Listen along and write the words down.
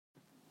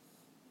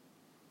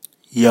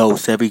Yo,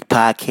 it's every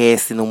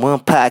podcast in the one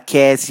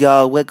podcast,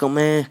 y'all. Welcome,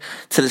 man,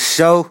 to the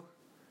show.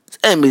 It's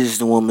Images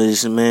the One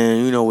Mission,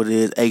 man. You know what it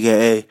is,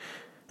 a.k.a.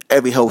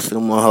 every host in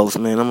the one host,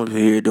 man. I'm up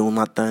here doing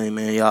my thing,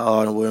 man. Y'all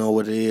already know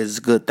what it is. It's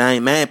a good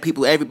thing, man.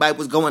 People, everybody,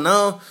 what's going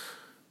on?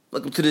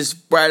 Welcome to this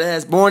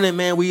bright-ass morning,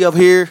 man. We up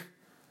here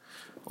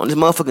on this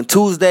motherfucking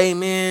Tuesday,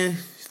 man.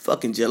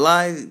 Fucking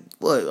July,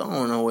 what? I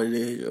don't know what it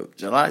is.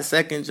 July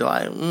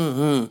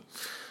 2nd,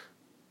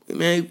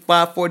 Man,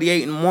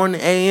 5:48 in the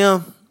morning,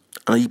 a.m.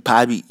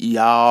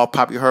 Y'all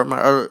probably heard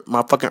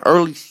my fucking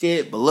early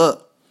shit, but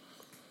look,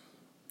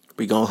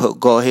 we gonna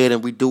go ahead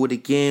and redo it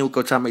again. We're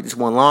gonna try to make this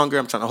one longer.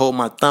 I'm trying to hold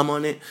my thumb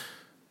on it.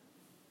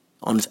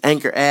 On this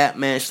Anchor app,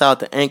 man. Shout out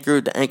to Anchor,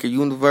 the Anchor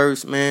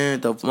universe,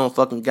 man. The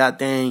motherfucking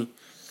goddamn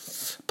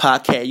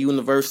podcast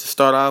universe to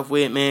start off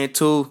with, man,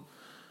 too.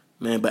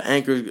 Man, but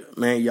Anchor,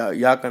 man,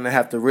 y'all gonna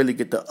have to really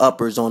get the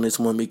uppers on this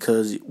one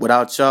because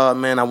without y'all,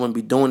 man, I wouldn't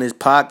be doing this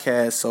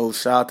podcast. So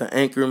shout out to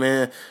Anchor,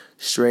 man.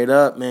 Straight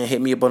up, man. Hit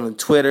me up on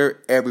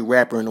Twitter. Every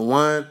rapper in the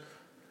one.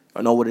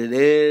 I know what it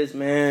is,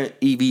 man.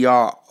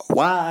 EVRYRAPPR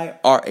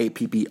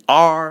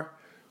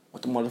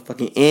with the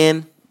motherfucking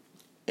N.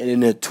 And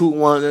then the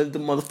 21, the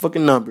motherfucking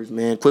numbers,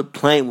 man. Quit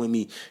playing with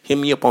me. Hit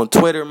me up on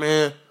Twitter,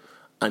 man.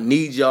 I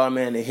need y'all,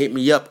 man, to hit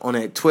me up on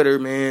that Twitter,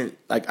 man.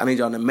 Like, I need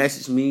y'all to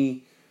message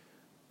me.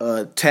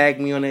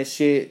 Tag me on that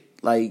shit.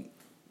 Like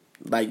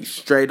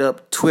straight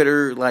up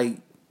Twitter, like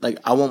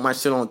I want my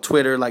shit on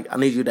Twitter. Like I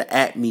need you to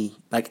at me,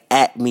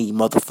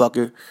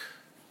 motherfucker.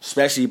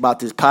 Especially about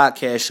this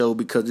podcast show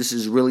because this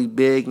is really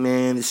big,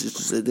 man. This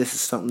is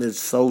something that's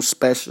so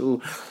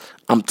special.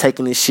 I'm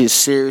taking this shit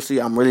seriously.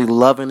 I'm really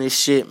loving this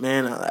shit,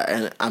 man,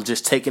 and I'm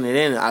just taking it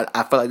in.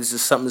 I feel like this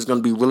is something that's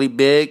gonna be really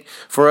big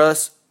for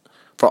us,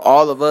 for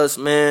all of us,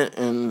 man.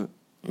 And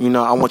you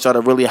know, I want y'all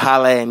to really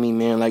holler at me,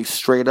 man, like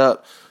straight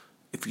up.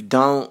 If you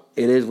don't,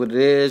 it is what it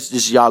is.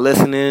 Just y'all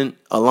listening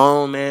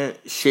alone, man.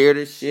 Share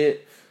this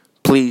shit.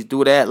 Please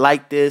do that.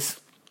 Like this.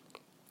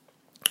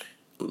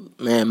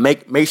 Man,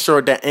 make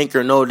sure that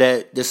Anchor know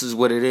that this is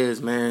what it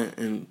is, man.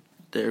 And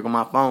there go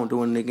my phone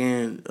doing it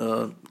again,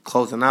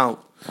 closing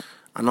out.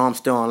 I know I'm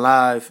still on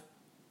live.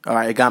 All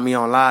right, it got me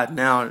on live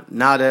now.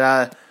 Now that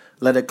I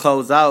let it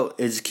close out,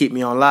 it just keep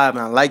me on live,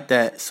 and I like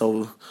that.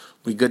 So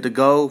we good to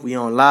go. We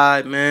on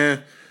live,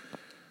 man.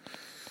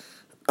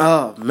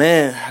 Oh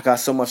man, I got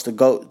so much to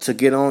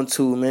get on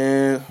to,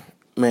 man.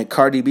 Man,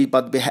 Cardi B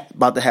about to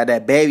have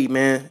that baby,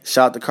 man.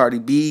 Shout out to Cardi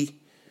B.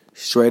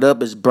 Straight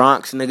up, it's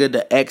Bronx, nigga.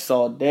 The X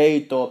all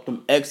day. Throw up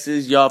them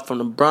X's. Y'all from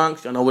the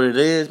Bronx. Y'all know what it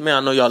is, man. I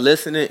know y'all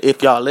listening.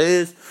 If y'all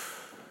is.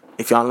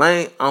 If y'all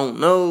ain't, I don't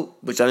know.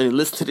 But y'all need to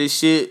listen to this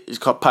shit. It's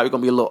probably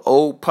going to be a little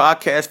old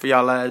podcast for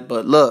y'all lads.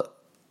 But look,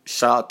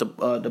 shout out to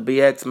the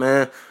BX,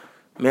 man.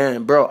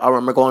 Man, bro, I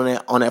remember going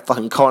on that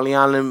fucking Coney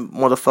Island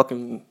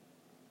motherfucking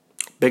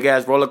big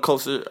ass roller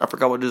coaster. I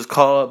forgot what it was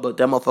called, but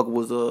that motherfucker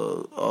was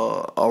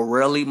a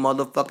really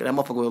motherfucker. That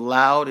motherfucker was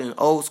loud and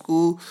old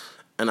school,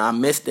 and I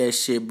missed that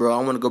shit, bro.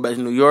 I want to go back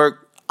to New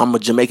York. I'm a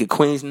Jamaica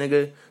Queens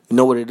nigga. You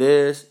know what it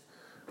is.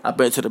 I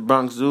been to the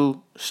Bronx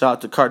Zoo. Shout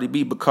out to Cardi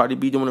B, but Cardi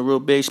B doing it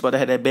real big. She about to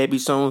have that baby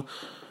soon.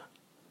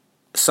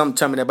 Some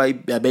tell me that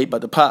baby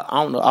about to pop.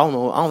 I don't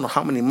know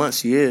how many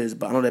months she is,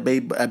 but I know that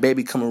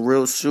baby coming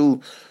real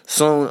soon.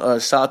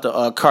 Shout out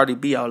to Cardi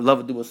B. I would love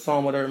to do a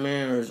song with her,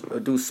 man,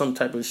 or do some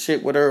type of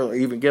shit with her, or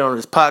even get on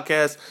this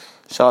podcast.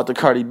 Shout out to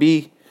Cardi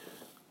B.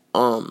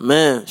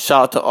 Man,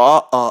 shout out to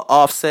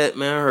Offset,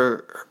 man,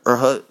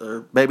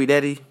 her baby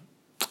daddy.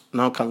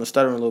 No, I'm kind of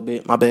stuttering a little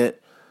bit. My bad.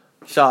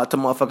 Shout out to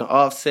motherfucking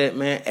Offset,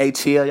 man.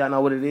 ATL, y'all know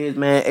what it is,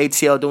 man.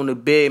 ATL doing the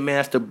big,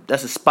 man.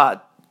 That's the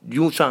spot.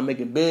 You trying to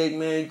make it big,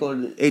 man. You go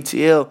to the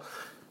ATL.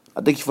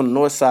 I think you from the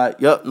north side.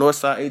 Yup, north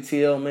side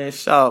ATL, man.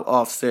 Shout out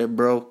Offset,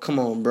 bro. Come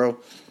on, bro.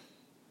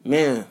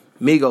 Man,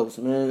 Migos,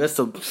 man. That's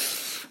the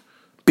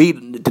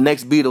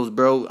next Beatles,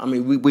 bro. I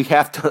mean, we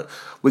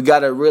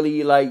gotta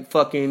really like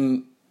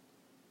fucking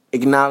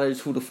acknowledge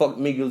who the fuck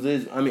Migos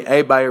is. I mean,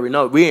 everybody already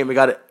know.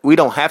 We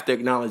don't have to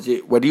acknowledge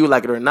it, whether you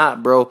like it or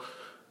not, bro.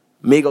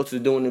 Migos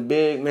is doing it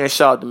big, man.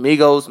 Shout out to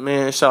Migos,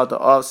 man. Shout out to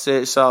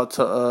Offset. Shout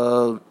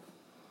out to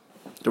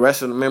the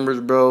rest of the members,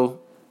 bro.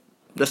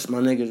 That's my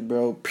niggas,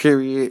 bro.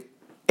 Period.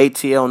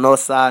 ATL,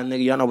 Northside,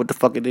 nigga. Y'all know what the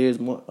fuck it is.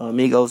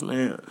 Migos,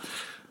 man.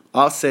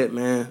 Offset,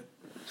 man.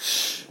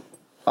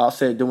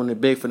 Offset doing it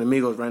big for the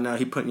Migos right now.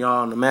 He putting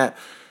y'all on the map.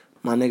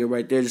 My nigga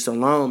right there just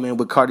alone, man.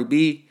 With Cardi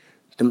B.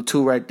 Them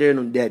two right there,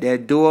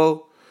 that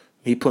duo.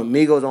 He put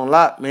Migos on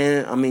lock,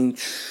 man. I mean,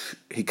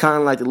 he kind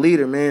of like the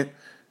leader, man.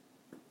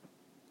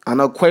 I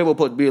know Quavo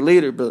supposed to be a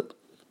leader, but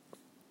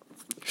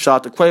shout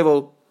out to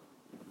Quavo.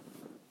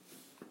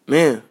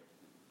 Man,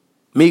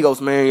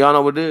 Migos, man, y'all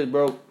know what it is,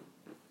 bro.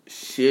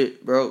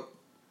 Shit, bro.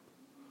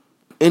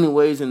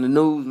 Anyways, in the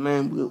news,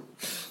 man.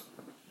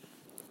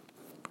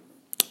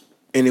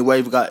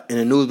 We got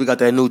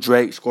that new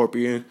Drake,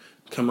 Scorpion,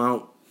 come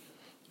out.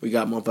 We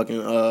got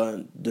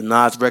motherfucking the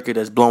Nas record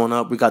that's blowing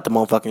up. We got the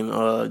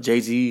motherfucking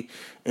Jay-Z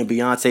and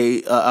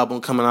Beyonce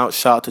album coming out.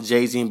 Shout out to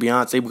Jay-Z and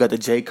Beyonce. We got the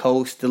J.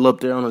 Cole still up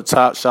there on the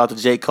top. Shout out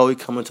to J. Cole. He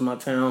coming to my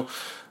town.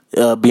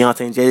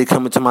 Beyonce and Jay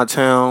coming to my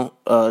town.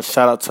 Shout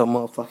out to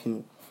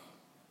motherfucking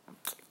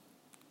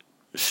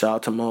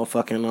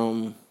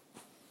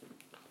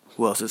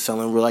who else is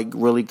selling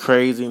really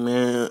crazy,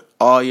 man?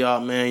 All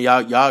y'all, man.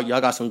 Y'all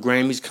got some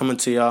Grammys coming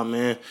to y'all,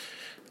 man.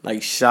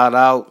 Like, shout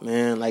out,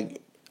 man.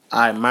 Like,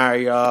 I admire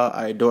y'all.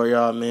 I adore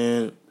y'all,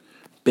 man.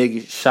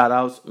 Big shout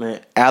outs,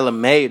 man. Ella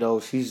May, though,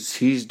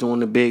 she's doing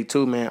the big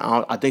too, man.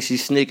 I think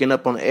she's sneaking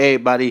up on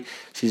everybody.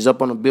 She's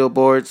up on the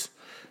billboards.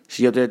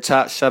 She up there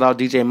top. Shout out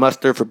DJ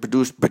Mustard for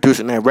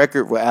producing that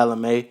record with Ella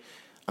May.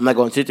 I'm not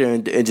gonna sit there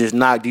and just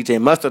knock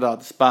DJ Mustard off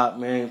the spot,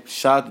 man.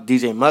 Shout out to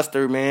DJ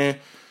Mustard, man.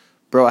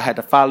 Bro, I had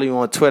to follow you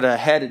on Twitter. I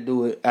had to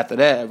do it after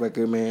that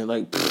record, man.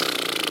 Like,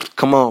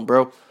 come on,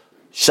 bro.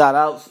 Shout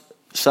out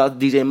to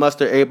DJ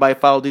Mustard. Everybody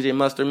follow DJ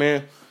Mustard,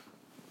 man.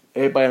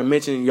 Everybody I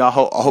mentioned, y'all.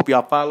 I hope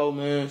y'all follow,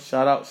 man.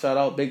 Shout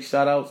out, big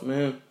shout outs,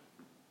 man.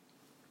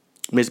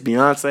 Miss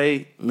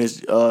Beyonce,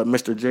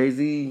 Mr.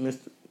 Jay-Z,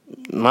 Mr.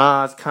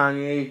 Nas,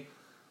 Kanye,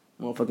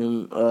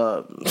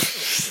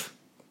 motherfucking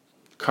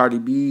Cardi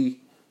B,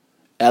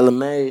 Ella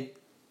May,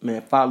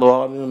 man. Follow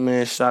all of them,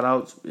 man. Shout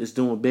outs. It's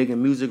doing big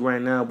in music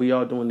right now. We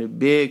all doing it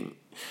big.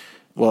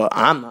 Well,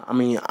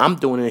 I'm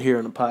doing it here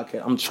on the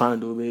podcast. I'm trying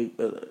to do it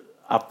big.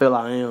 I feel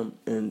I am,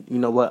 and you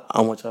know what?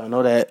 I want y'all to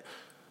know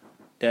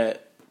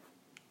that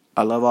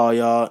I love all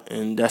y'all,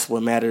 and that's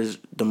what matters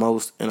the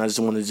most. And I just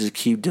want to just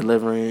keep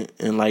delivering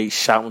and like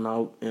shouting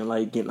out and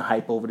like getting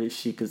hype over this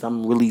shit because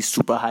I'm really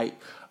super hype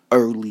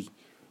early,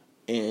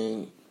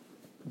 and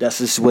that's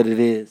just what it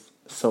is.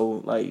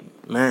 So like,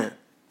 man,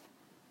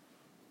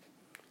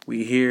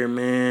 we here,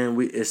 man.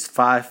 It's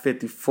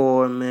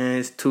 5:54, man.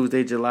 It's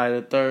Tuesday, July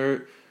the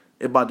 3rd.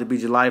 It about to be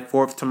July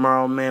 4th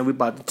tomorrow, man. We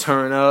about to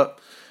turn up.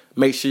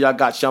 Make sure y'all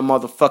got y'all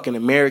motherfucking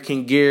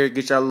American gear.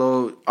 Get y'all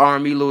little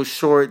army little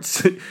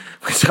shorts.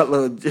 Get y'all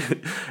little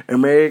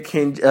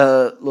American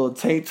little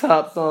tank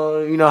tops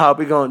on. You know how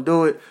we gonna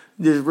do it.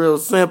 Just real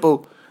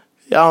simple.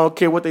 Y'all don't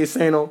care what they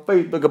saying on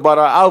Facebook about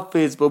our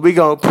outfits, but we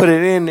gonna put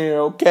it in there,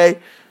 okay?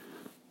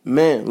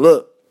 Man,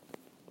 look.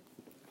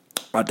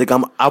 I think I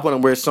want to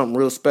wear something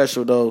real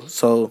special though.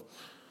 So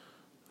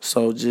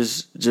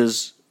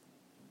just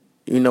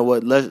you know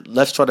what?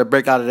 Let's try to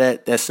break out of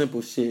that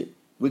simple shit.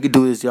 We could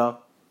do this, y'all.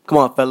 Come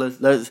on, fellas.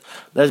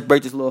 Let's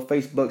break this little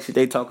Facebook shit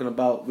they talking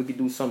about. We could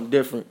do something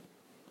different.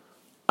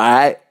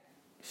 Alright?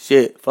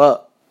 Shit,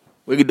 fuck.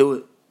 We could do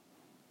it.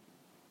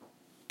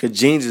 Cause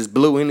jeans is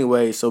blue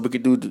anyway, so we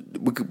could do the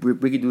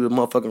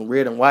motherfucking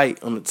red and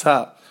white on the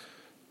top.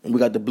 And we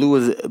got the blue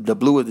as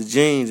the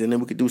jeans, and then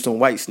we could do some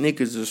white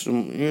sneakers or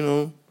some, you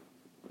know.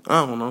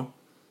 I don't know.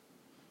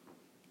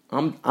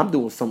 I'm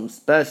doing something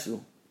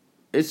special.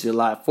 It's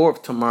July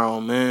 4th tomorrow,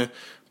 man.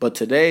 But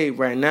today,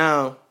 right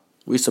now,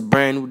 it's a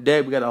brand new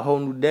day. We got a whole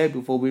new day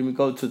before we even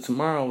go to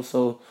tomorrow.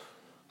 So,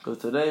 cause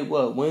today,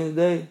 what,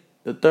 Wednesday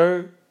the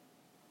 3rd?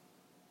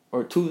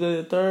 Or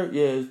Tuesday the 3rd?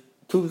 Yeah, it's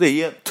Tuesday,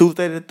 yep.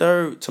 Tuesday the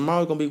 3rd.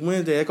 Tomorrow's gonna be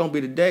Wednesday. That's gonna be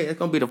the day. That's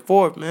gonna be the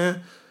 4th,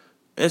 man.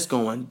 It's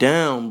going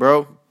down,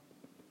 bro.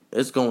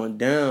 It's going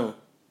down.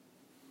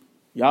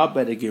 Y'all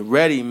better get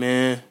ready,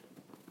 man.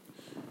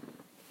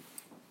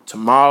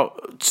 Tomorrow,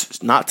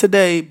 not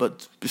today,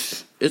 but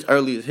it's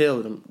early as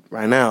hell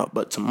right now.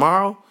 But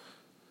tomorrow,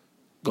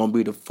 gonna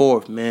be the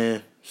 4th,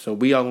 man. So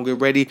we all gonna get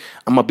ready.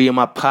 I'm gonna be on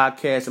my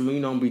podcast.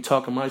 I'm gonna be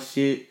talking my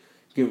shit.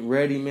 Getting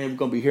ready, man. We're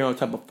gonna be hearing all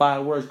type of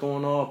fireworks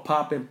going on,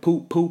 popping,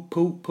 poop, poop,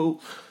 poop,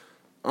 poop.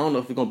 I don't know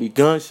if it's gonna be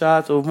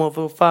gunshots or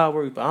motherfucking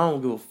fireworks, but I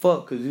don't give a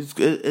fuck because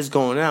it's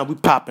going down. We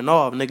popping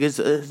off, nigga.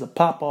 It's a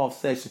pop off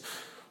session.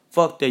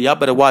 Fuck that. Y'all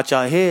better watch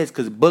y'all heads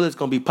because bullets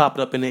gonna be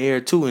popping up in the air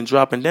too and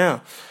dropping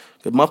down.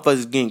 Cause motherfuckers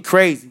is getting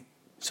crazy.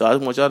 So I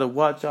just want y'all to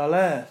watch y'all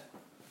ass.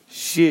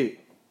 Shit.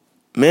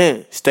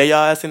 Man, stay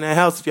y'all ass in that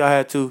house if y'all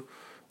had to.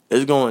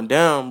 It's going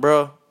down,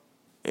 bro.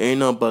 Ain't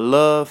nothing but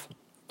love,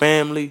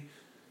 family,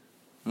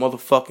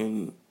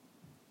 motherfucking.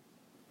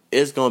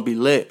 It's gonna be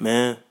lit,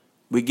 man.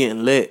 We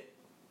getting lit.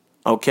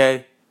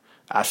 Okay?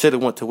 I should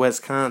have went to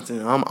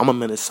Wisconsin. I'm a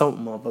Minnesota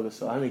motherfucker,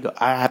 so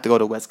I have to go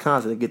to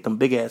Wisconsin to get them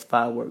big ass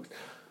fireworks.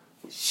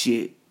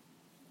 Shit.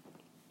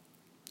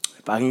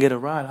 If I can get a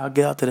ride, I'll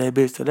get out to that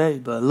bitch today.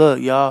 But look,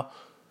 y'all,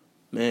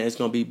 man, it's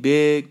gonna be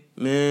big,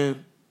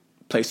 man.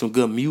 Play some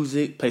good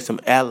music, play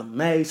some Ella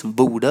May, some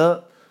Boo'd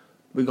Up.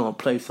 We're gonna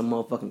play some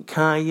motherfucking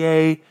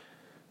Kanye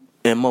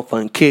and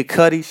motherfucking Kid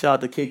Cudi. Shout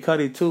out to Kid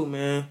Cudi too,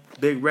 man.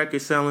 Big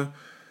record selling.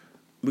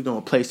 We're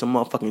gonna play some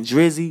motherfucking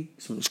Drizzy,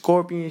 some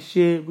Scorpion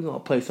shit. We're gonna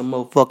play some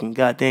motherfucking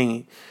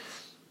goddamn.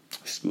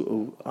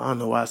 I don't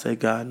know why I say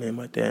God name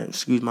like that.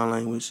 Excuse my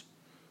language.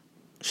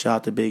 Shout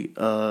out to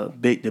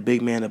the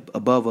big man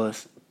above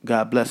us.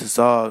 God bless us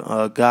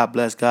all. God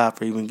bless God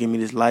for even giving me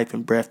this life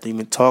and breath to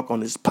even talk on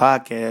this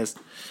podcast.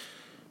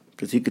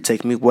 Because He could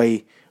take me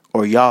away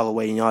or y'all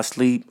away in y'all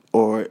sleep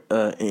or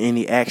in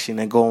any action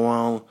that go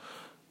on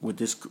with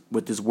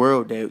this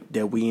world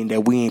that we in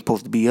that we ain't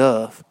supposed to be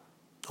of.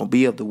 Don't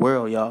be of the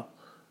world, y'all.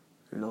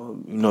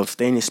 You know,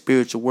 stay in the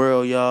spiritual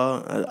world,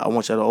 y'all. I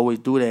want y'all to always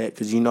do that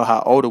because you know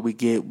how older we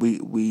get,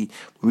 we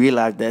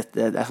realize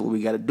that's what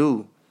we got to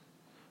do.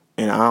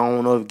 And I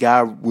don't know if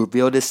God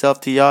revealed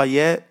Himself to y'all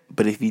yet,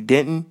 but if He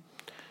didn't,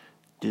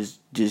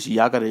 just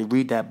y'all gotta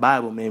read that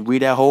Bible, man.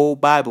 Read that whole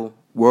Bible,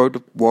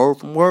 word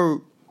from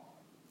word.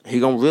 He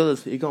gonna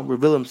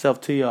reveal Himself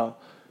to y'all,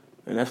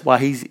 and that's why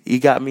he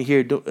got me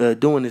here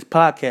doing this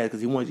podcast, because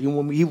he want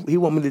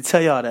me to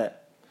tell y'all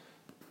that.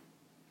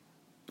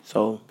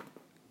 So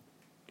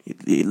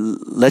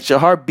let your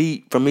heart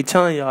beat from me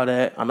telling y'all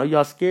that. I know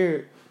y'all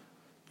scared.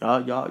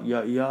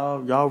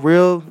 Y'all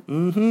real.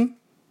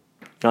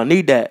 Y'all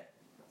need that,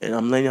 and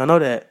I'm letting y'all know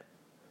that.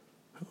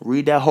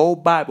 Read that whole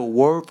Bible,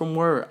 word from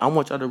word. I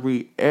want y'all to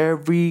read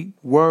every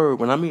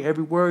word. When I mean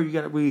every word, you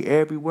gotta read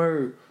every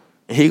word.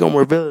 And He gonna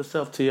reveal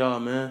Himself to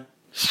y'all, man.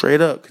 Straight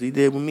up, because He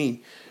did with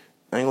me.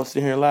 I ain't gonna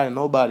sit here and lie to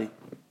nobody.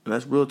 And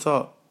that's real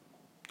talk.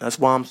 That's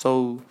why,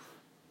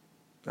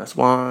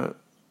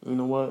 you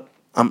know what?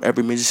 I'm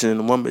every musician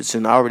and one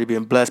musician. I already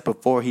been blessed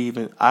before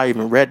I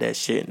even read that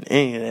shit and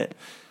any of that.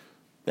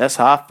 That's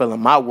how I feel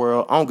in my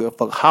world. I don't give a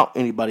fuck how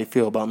anybody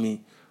feel about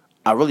me.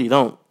 I really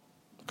don't.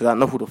 Because I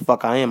know who the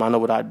fuck I am. I know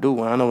what I do,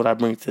 and I know what I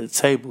bring to the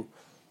table.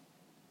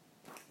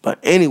 But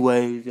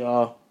anyways,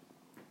 y'all,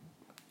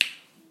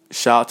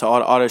 shout out to all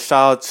the artists.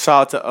 Shout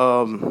out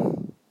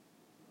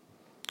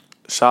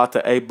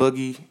to A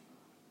Boogie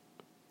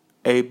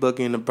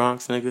in the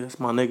Bronx, nigga. That's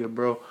my nigga,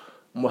 bro.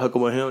 I'm gonna hook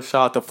up with him.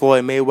 Shout out to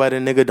Floyd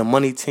Mayweather, nigga, the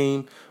Money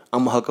Team.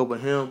 I'm gonna hook up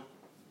with him.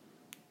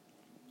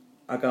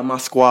 I got my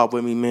squad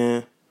with me,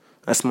 man.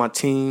 That's my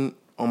team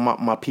on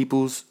my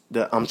peoples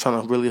that I'm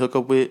trying to really hook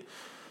up with.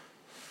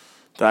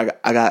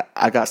 That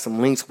I got some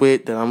links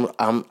with that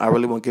I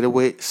really want to get it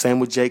with. Same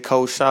with J.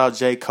 Cole. Shout out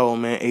J. Cole,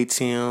 man.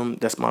 ATM.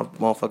 That's my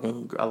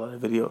motherfucking. I love that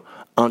video.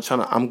 I'm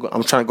trying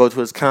to go to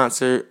his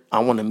concert. I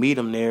want to meet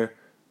him there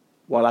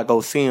while I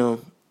go see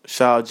him.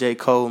 Shout out J.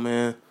 Cole,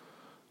 man.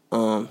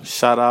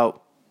 Shout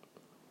out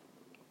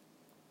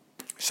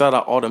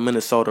all the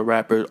Minnesota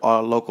rappers,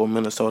 all the local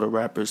Minnesota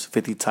rappers.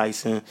 50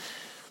 Tyson.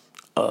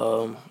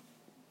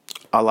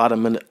 A lot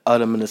of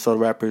other Minnesota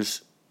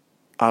rappers.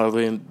 I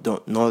really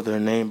don't know their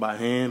name by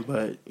hand,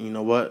 but you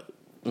know what?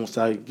 Once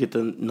I get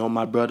to know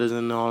my brothers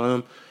and all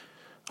them,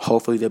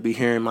 hopefully they'll be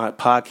hearing my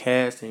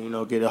podcast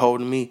and, get a hold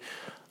of me.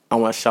 I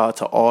want to shout out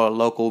to all the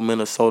local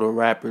Minnesota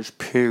rappers,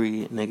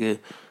 period, nigga.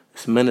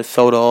 It's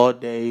Minnesota all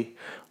day.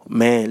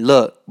 Man,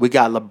 look, we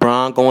got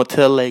LeBron going to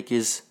the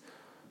Lakers.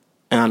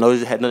 And I know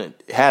this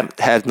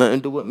has nothing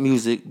to do with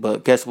music,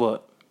 but guess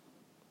what?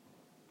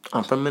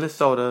 I'm from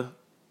Minnesota.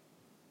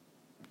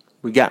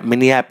 We got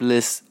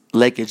Minneapolis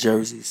Lakers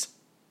jerseys.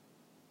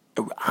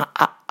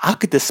 I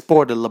could just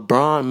sport a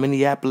LeBron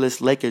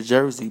Minneapolis Lakers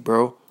jersey,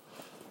 bro.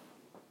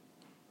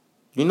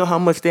 You know how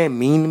much that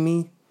mean to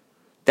me?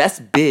 That's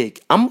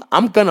big.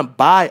 I'm gonna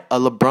buy a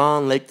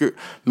LeBron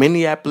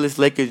Minneapolis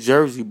Lakers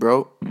jersey,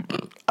 bro.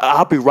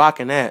 I'll be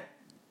rocking that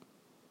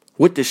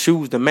with the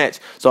shoes to match.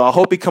 So I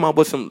hope he come up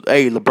with some.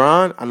 Hey,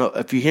 LeBron, I know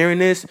if you're hearing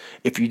this,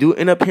 if you do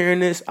end up hearing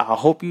this, I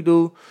hope you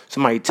do.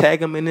 Somebody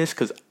tag him in this,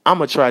 cause I'm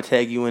gonna try to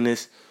tag you in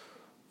this,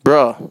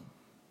 bro.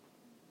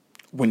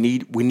 We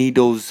need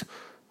those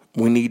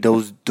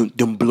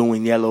them blue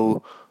and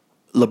yellow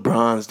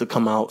LeBrons to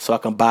come out, so I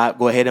can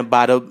go ahead and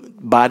buy them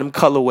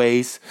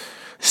colorways,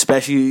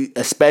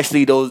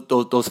 especially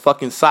those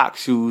fucking sock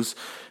shoes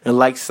and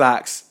like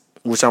socks,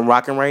 which I'm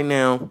rocking right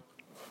now.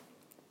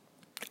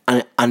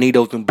 I need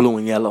those in blue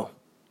and yellow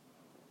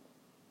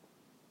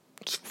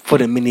for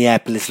the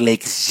Minneapolis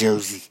Lakers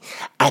jersey.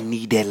 I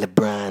need that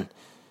LeBron.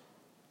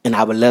 And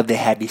I would love to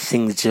have his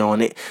signature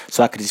on it,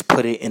 so I could just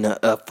put it in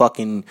a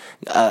fucking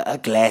a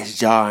glass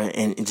jar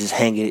and just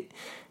hang it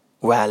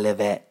where I live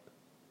at.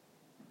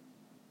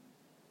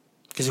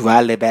 Cause where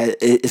I live at,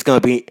 it's gonna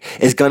be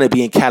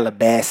in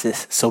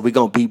Calabasas, so we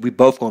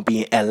both gonna be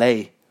in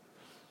L.A.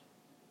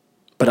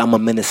 But I'm a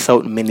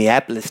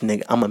Minneapolis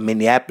nigga. I'm a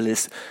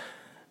Minneapolis,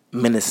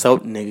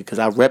 Minnesota nigga, cause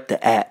I rep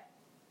the app.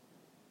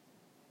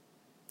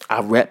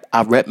 I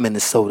rep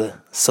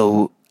Minnesota,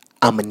 so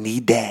I'ma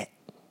need that.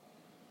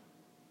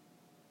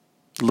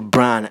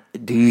 LeBron,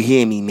 do you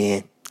hear me,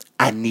 man?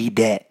 I need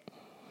that.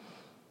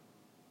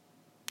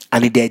 I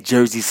need that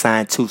jersey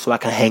signed too, so I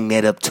can hang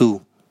that up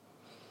too.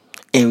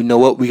 And you know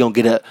what? We gonna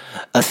get a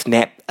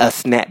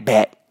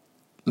snapback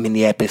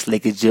Minneapolis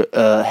Lakers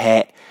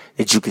hat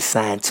that you can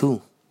sign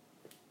too.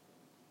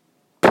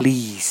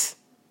 Please.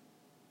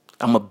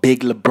 I'm a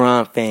big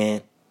LeBron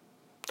fan.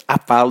 I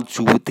followed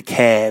you with the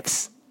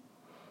Cavs.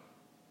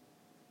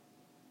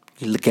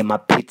 You look at my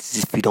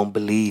pictures if you don't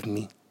believe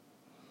me.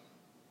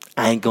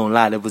 I ain't gonna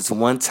lie. There was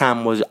one time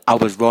I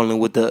was rolling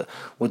with the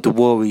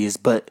Warriors,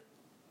 but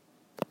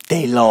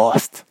they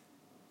lost.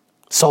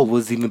 So it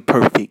was even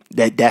perfect.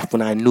 That's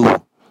when I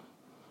knew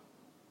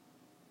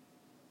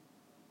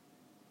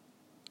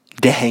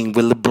to hang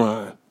with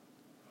LeBron.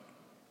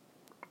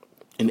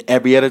 And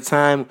every other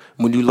time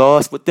when you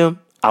lost with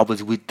them, I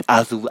was with the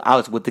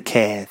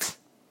Cavs.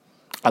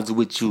 I was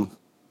with you.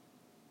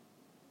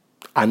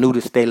 I knew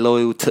to stay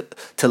loyal to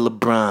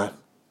LeBron.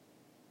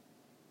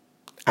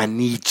 I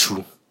need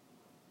you.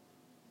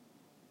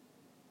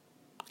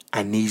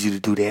 I need you to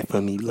do that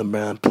for me,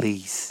 LeBron,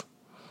 please.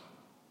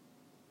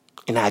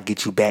 And I'll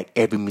get you back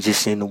every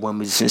musician in the One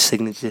Musician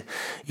Signature.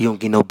 You don't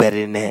get no better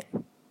than that.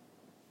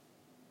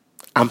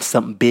 I'm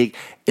something big.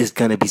 It's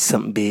gonna be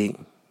something big.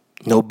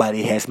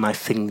 Nobody has my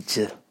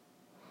signature.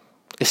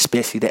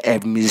 Especially the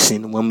every musician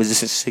in the One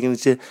Musician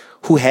Signature.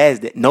 Who has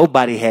that?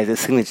 Nobody has a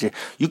signature.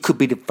 You could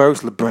be the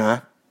first,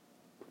 LeBron.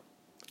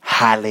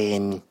 Holla at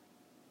me.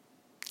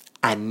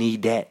 I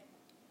need that.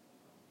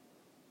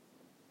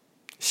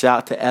 Shout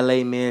out to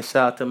LA, man.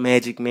 Shout out to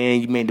Magic,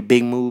 man. You made the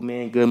big move,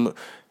 man. Good move.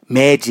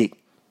 Magic.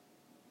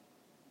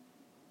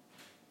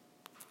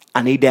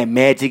 I need that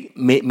Magic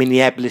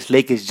Minneapolis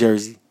Lakers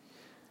jersey.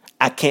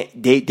 I can't.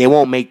 They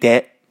won't make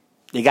that.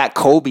 They got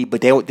Kobe,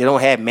 but they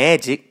don't have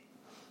Magic.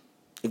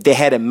 If they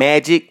had a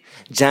Magic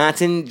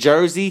Johnson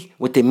jersey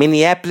with the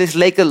Minneapolis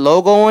Lakers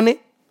logo on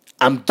it,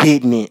 I'm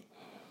getting it.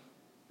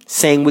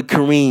 Same with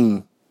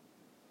Kareem.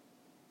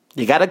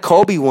 They got a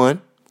Kobe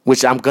one,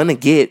 which I'm gonna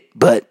get,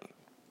 but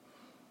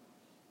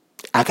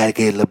I gotta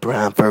get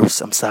LeBron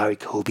first. I'm sorry,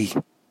 Kobe.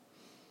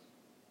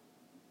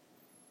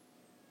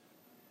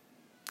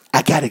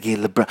 I gotta get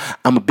LeBron.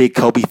 I'm a big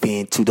Kobe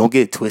fan too. Don't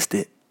get it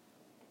twisted.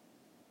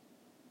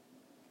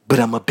 But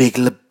I'm a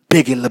bigger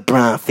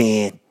LeBron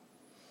fan.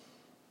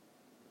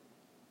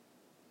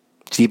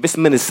 See, if it's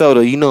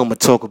Minnesota, you know I'm gonna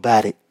talk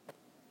about it.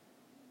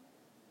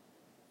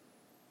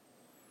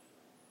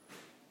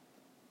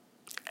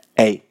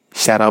 Hey,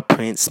 shout out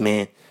Prince,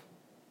 man.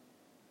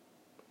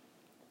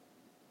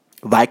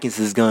 Vikings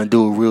is gonna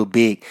do it real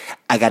big.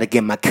 I gotta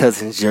get my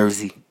cousin's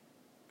jersey.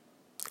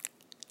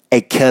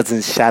 Hey,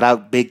 cousins, shout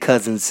out big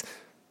cousins.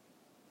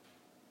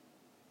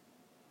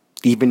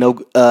 Even though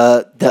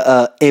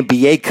the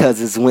NBA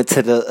cousins went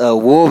to the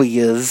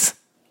Warriors,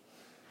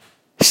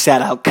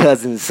 shout out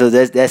cousins. So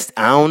that's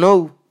I don't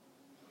know.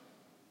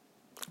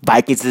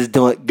 Vikings is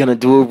gonna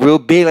do it real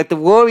big like the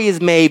Warriors,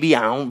 maybe.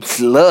 I don't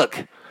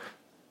look.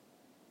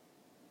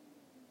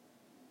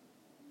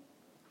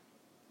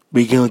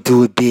 We gonna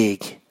do it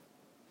big.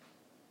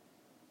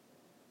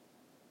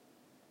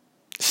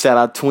 Shout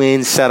out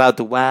Twins. Shout out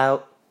the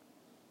Wild.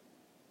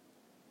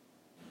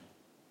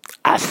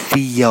 I see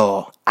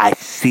y'all. I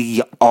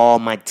see all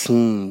my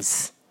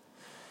teams.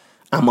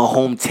 I'm a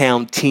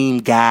hometown team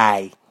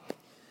guy.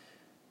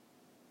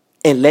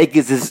 And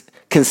Lakers is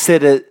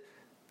considered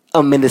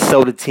a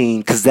Minnesota team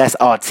because that's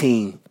our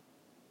team.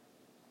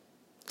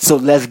 So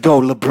let's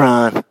go,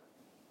 LeBron.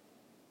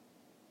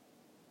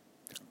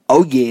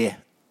 Oh, yeah.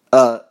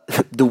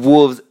 The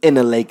Wolves and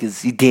the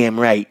Lakers. You damn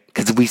right.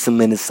 Because we some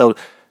Minnesotans.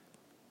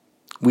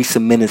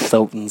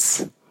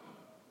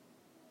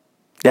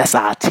 That's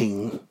our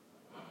team.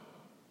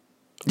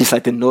 Just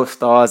like the North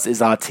Stars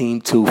is our team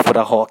too for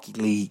the Hockey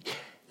League.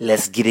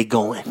 Let's get it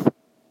going.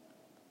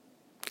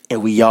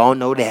 And we all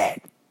know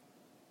that.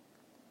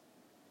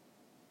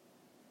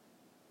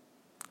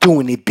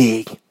 Doing it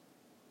big.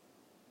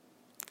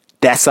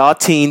 That's our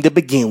team to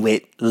begin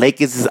with.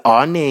 Lakers is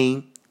our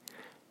name.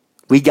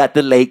 We got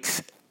the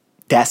Lakes.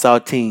 That's our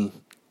team.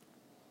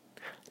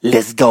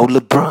 Let's go,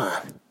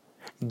 LeBron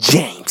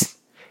James.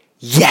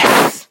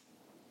 Yes.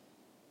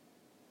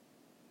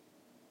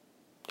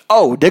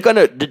 Oh, they're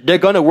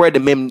gonna wear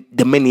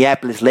the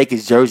Minneapolis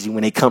Lakers jersey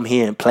when they come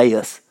here and play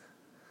us.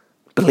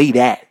 Believe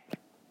that.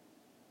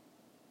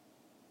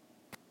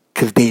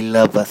 Cause they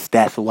love us.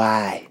 That's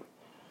why.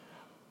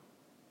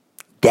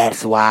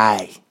 That's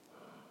why.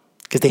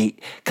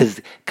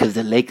 Cause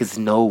the Lakers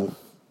know.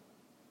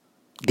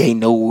 They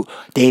know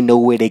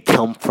where they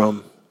come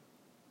from.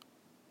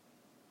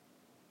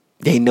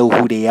 They know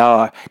who they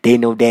are. They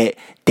know that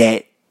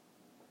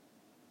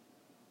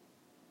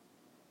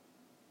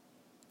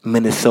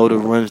Minnesota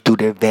runs through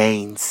their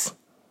veins.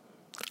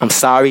 I'm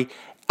sorry,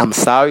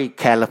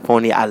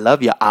 California. I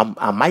love you.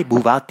 I might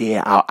move out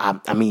there. I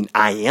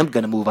am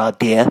gonna move out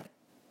there.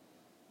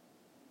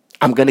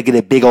 I'm gonna get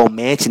a big old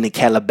mansion in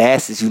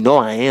Calabasas. You know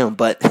I am,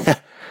 but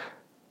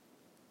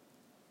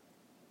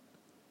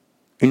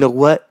you know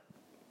what?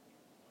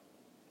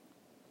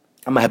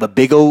 I'm gonna have a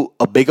big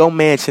old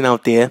mansion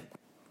out there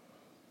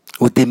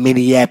with the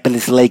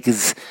Minneapolis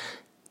Lakers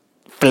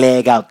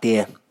flag out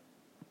there.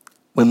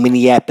 With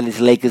Minneapolis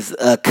Lakers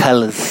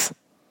colors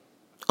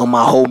on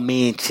my whole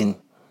mansion.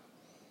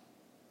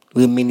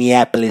 With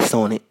Minneapolis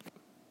on it.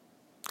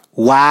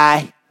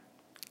 Why?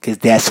 Because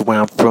that's where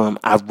I'm from.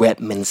 I rep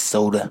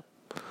Minnesota.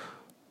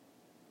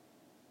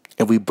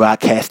 And we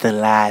broadcasting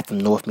live from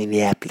North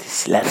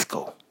Minneapolis. Let's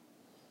go.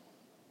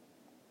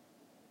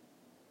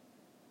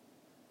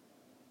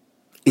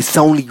 It's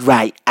only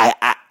right.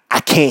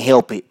 I can't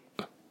help it.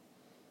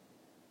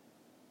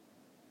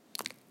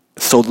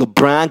 So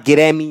LeBron, get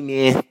at me,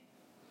 man.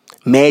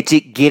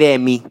 Magic, get at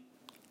me.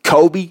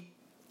 Kobe,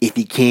 if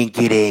you can't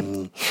get at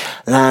me.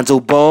 Lonzo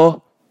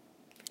Ball,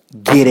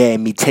 get at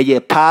me. Tell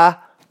your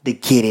pa to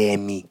get at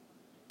me.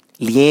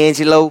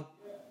 LiAngelo,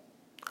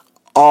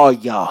 all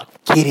y'all,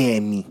 get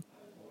at me.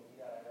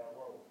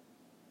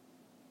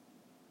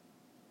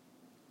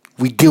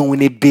 We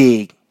doing it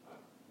big.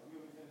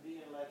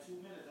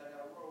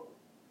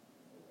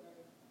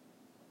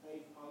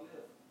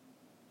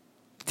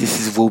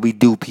 This is what we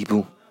do,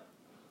 people.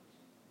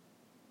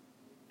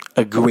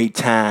 a great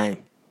time.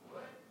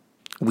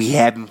 We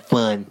having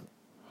fun.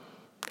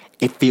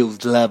 It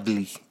feels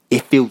lovely.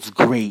 It feels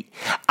great.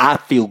 I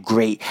feel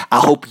great. I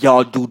hope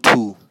y'all do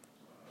too.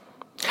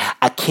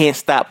 I can't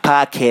stop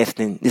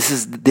podcasting.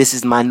 This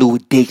is my new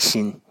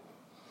addiction.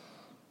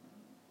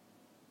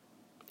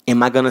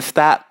 Am I gonna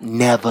stop?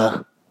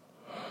 Never.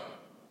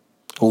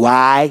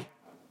 Why?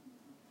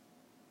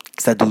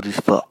 Because I do this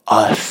for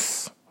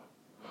us.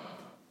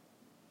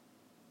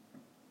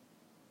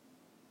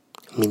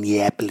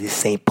 Minneapolis,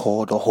 St.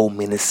 Paul, the whole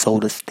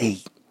Minnesota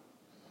state.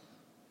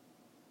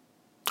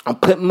 I'm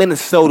putting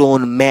Minnesota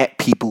on the map,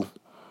 people.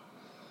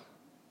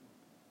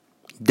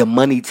 The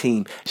money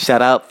team.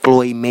 Shout out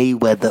Floyd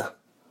Mayweather.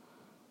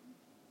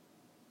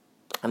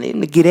 I need him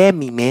to get at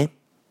me, man.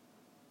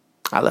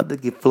 I love to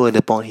get Floyd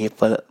up on here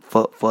for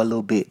a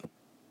little bit.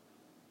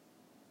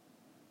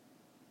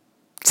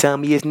 Tell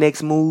me his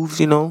next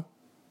moves,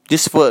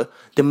 just for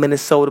the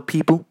Minnesota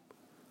people.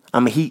 I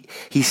mean,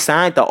 he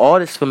signed the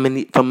artist from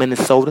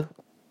Minnesota.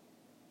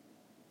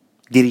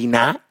 Did he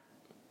not?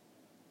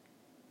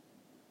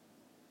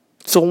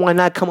 So why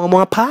not come on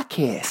my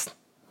podcast?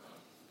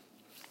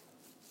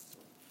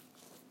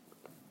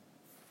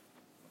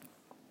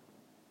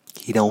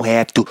 He don't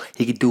have to.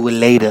 He could do it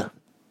later.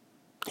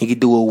 He could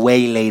do it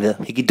way later.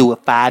 He could do it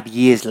 5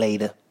 years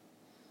later.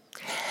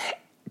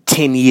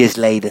 10 years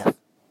later.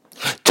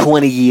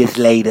 20 years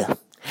later.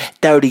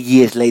 30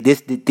 years later.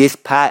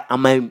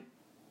 I'm going to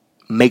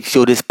make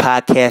sure this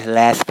podcast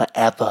lasts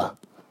forever.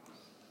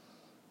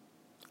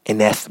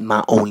 And that's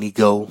my only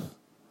goal.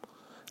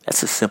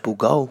 That's a simple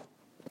goal.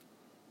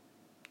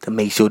 To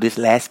make sure this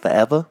lasts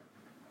forever.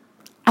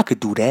 I could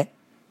do that.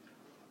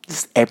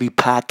 Just every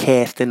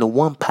podcast in the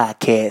one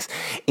podcast.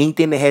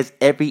 Anything that has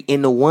every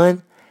in the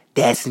one,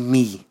 that's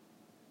me.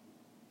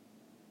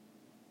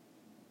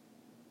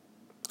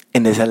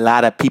 And there's a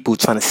lot of people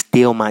trying to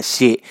steal my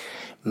shit.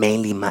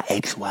 Mainly my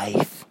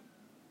ex-wife.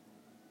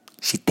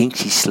 She thinks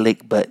she's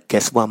slick, but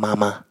guess what,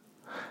 mama?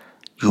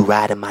 You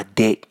riding my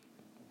dick.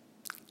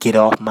 Get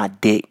off my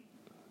dick.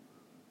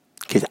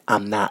 Because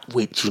I'm not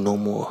with you no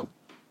more.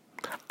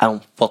 I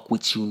don't fuck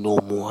with you no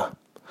more.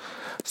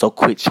 So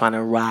quit trying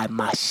to ride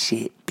my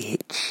shit,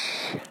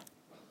 bitch.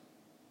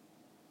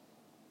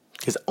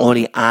 Because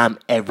only I'm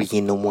every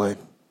in the one.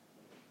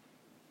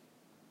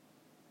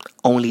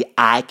 Only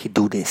I could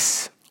do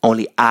this.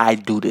 Only I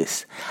do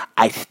this.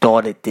 I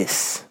started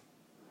this.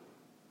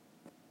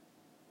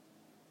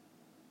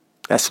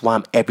 That's why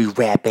I'm every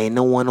rapper in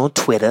the one on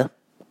Twitter.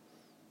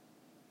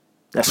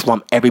 That's why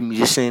I'm every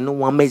musician in the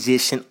one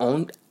musician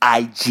on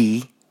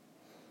IG.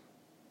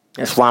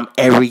 That's why I'm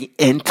every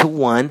into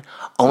one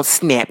on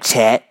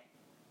Snapchat.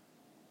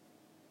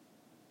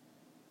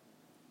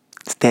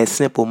 It's that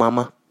simple,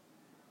 mama.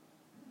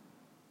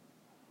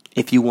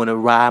 If you want to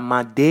ride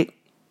my dick,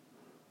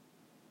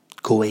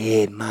 go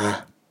ahead,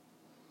 ma.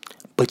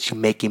 But you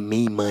making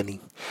me money.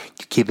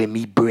 You giving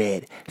me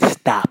bread.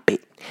 Stop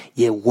it.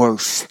 You're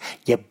worse.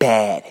 You're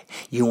bad.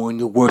 You on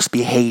your worst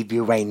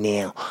behavior right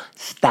now.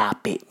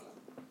 Stop it.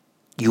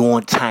 You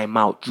on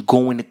timeout. You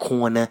go in the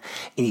corner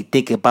and you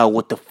think about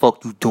what the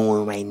fuck you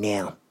doing right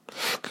now.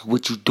 Cause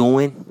what you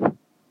doing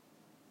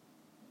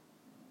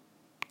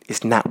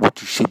is not what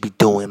you should be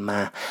doing,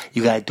 ma.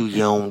 You gotta do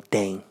your own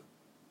thing.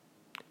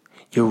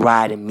 You're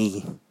riding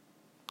me.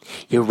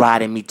 You're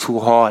riding me too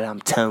hard. I'm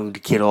telling you to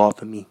get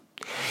off of me.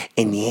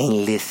 And you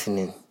ain't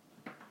listening.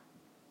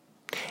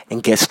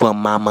 And guess what,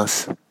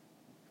 mamas?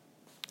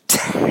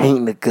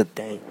 Ain't a good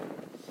thing.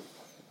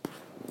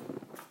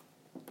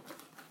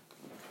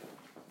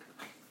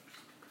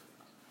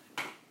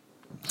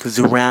 Cause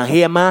around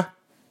here, ma,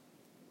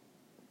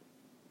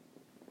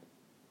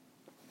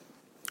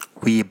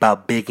 we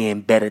about bigger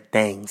and better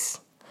things.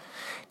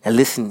 Now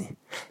listen,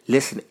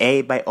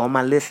 everybody, all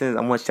my listeners,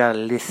 I want y'all to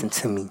listen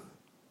to me.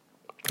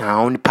 I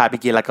only probably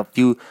get like a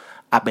few.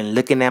 I've been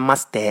looking at my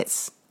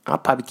stats. I'll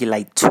probably get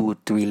like 2 or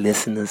 3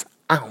 listeners.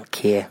 I don't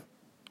care.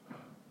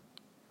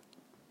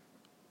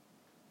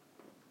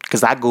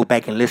 Because I go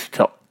back and listen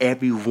to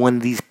every one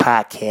of these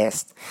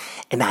podcasts.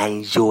 And I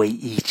enjoy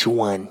each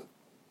one.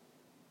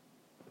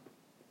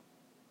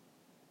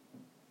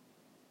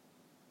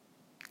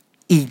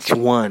 Each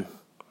one.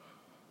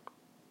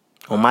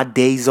 On my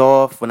days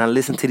off, when I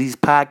listen to these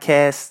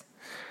podcasts,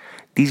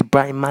 these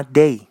brighten my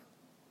day.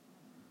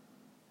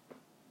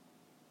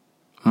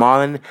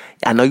 Marlon,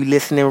 I know you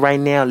listening right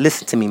now.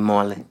 Listen to me,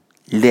 Marlon.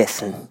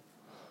 Listen.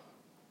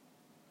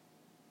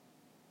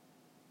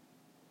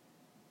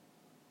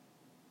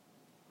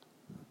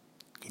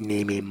 Your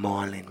name is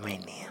Marlon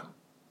right now.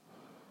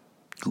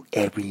 You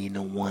every in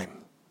the one.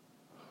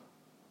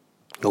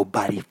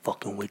 Nobody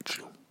fucking with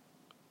you.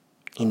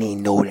 And they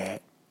know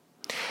that.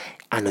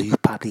 I know you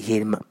probably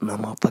hear my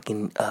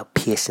motherfucking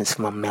piercings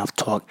from my mouth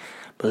talk.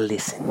 But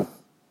listen.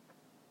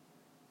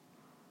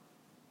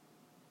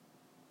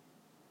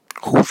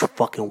 Who's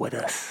fucking with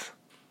us?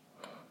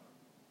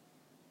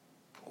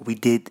 What we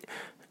did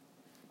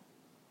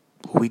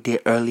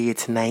earlier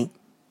tonight,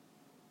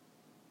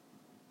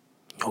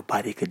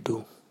 nobody could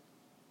do.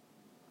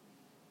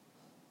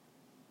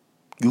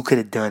 You could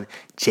have done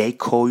J.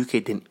 Cole. You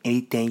could have done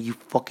anything you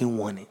fucking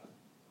wanted.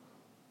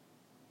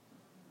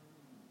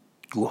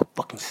 You a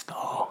fucking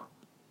star.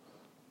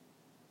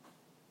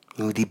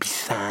 You need to be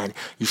signed.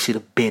 You should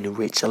have been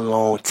rich a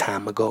long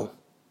time ago.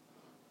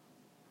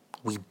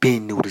 We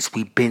been knew this.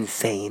 We been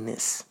saying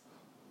this.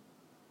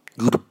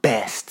 You the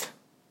best.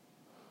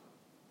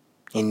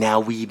 And now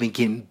we even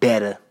getting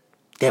better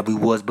than we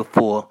was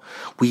before.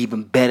 We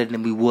even better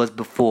than we was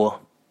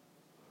before.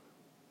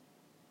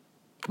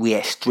 We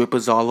had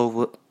strippers all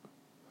over.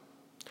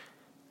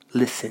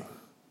 Listen.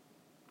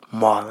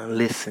 Marlon,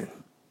 listen.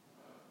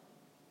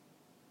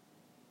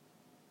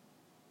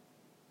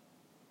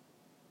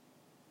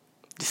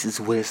 This is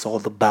what it's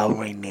all about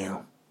right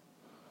now.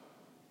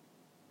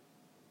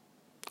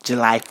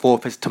 July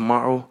 4th is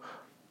tomorrow.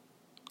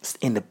 It's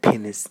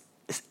Independence.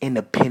 It's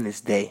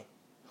Independence Day.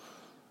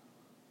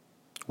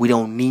 We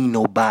don't need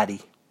nobody.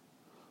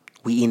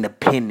 We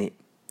independent.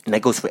 And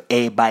that goes for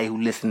everybody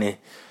who listening.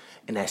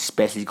 And that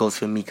especially goes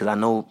for me. Because I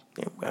know,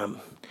 I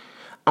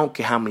don't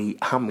care how many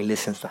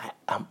listens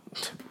I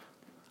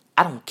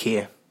don't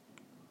care.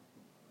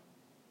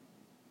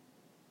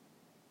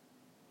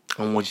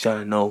 I want y'all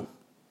to know.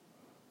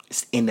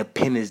 It's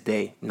Independence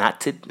Day.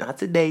 Not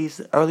today, it's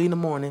early in the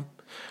morning.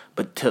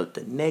 But till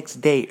the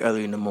next day,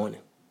 early in the morning.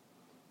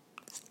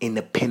 It's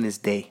Independence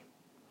Day.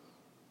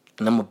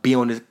 And I'm going to be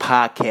on this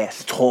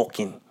podcast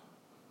talking.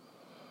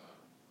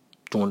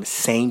 Doing the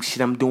same shit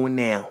I'm doing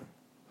now.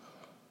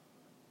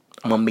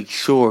 I'm going to make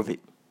sure of it.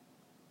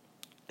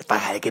 If I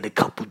had to get a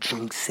couple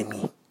drinks in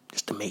me.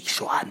 Just to make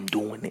sure I'm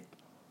doing it.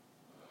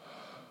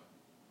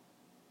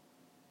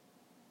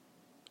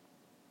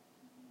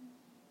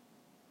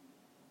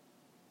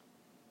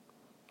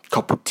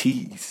 Couple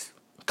teas.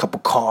 Couple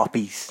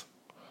coffees.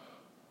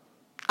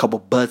 Couple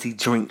buzzy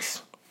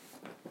drinks.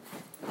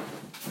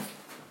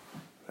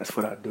 That's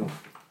what I do.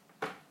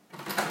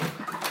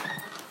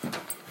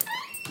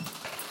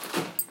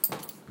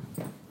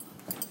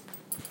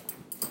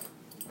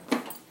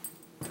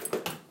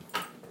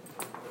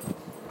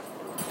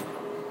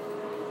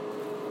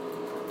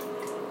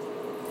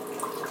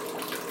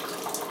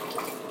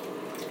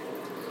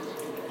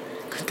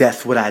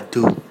 That's what I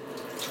do.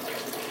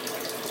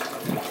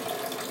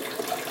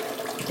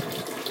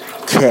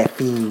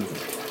 Caffeine,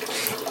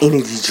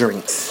 energy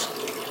drinks,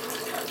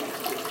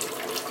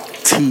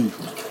 tea,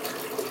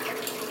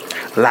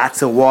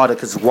 lots of water,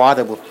 because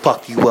water will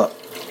fuck you up.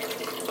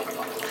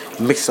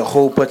 Mix a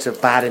whole bunch of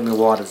vitamin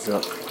waters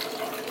up.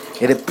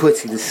 It'll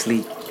put you to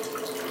sleep.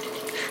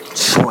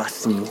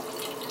 Trust me.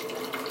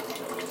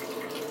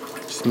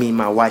 Just me and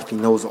my wife, he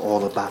knows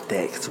all about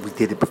that, because we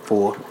did it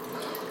before.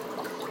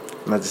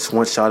 And I just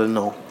want y'all to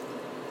know,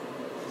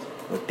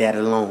 with that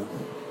alone,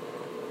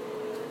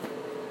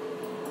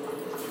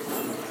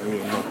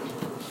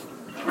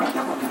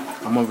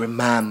 I'm going to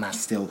remind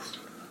myself,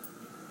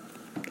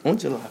 on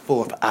July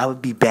 4th, I will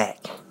be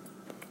back.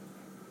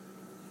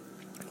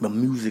 But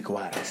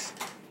music-wise,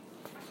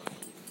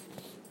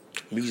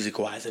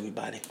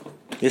 everybody,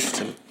 listen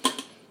to me.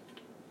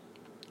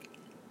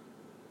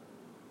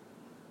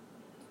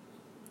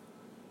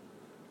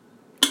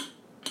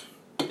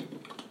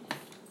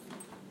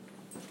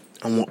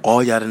 I want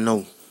all y'all to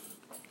know.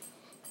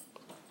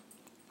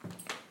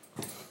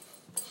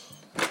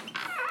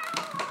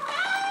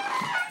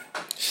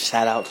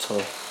 Shout out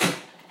to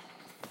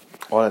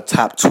all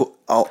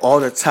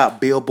the top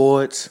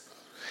billboards.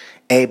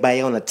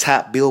 Everybody on the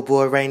top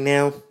billboard right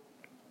now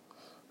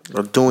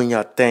are doing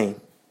your thing.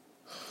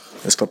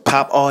 It's for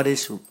pop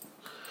artists,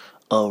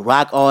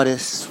 rock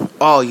artists,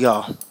 all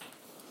y'all.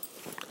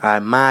 I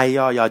admire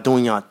y'all. Y'all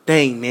doing your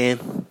thing,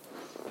 man.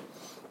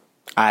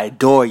 I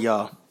adore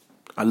y'all.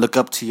 I look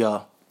up to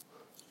y'all.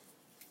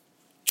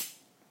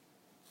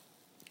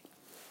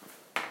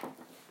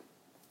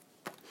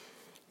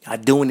 Y'all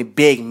doing it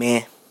big,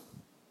 man.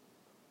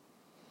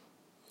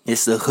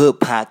 It's the Hood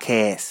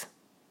Podcast.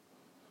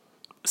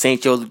 This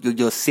ain't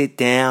your sit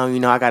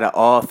down, I got an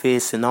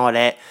office and all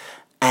that.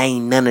 I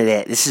ain't none of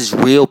that. This is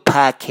real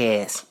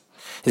podcast.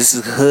 This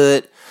is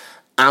hood.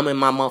 I'm in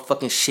my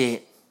motherfucking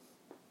shit.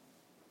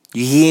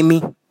 You hear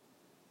me?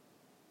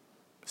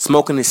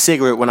 Smoking a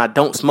cigarette when I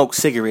don't smoke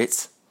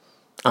cigarettes.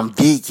 I'm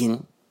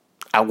vegan.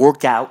 I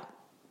work out.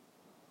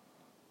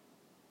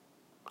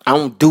 I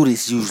don't do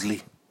this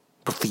usually.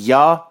 But for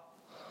y'all,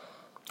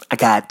 I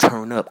gotta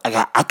turn up.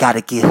 I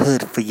gotta get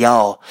hood for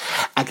y'all.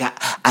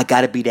 I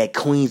gotta be that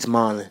Queens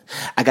Marlon.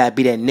 I gotta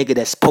be that nigga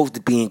that's supposed to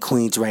be in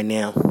Queens right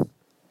now.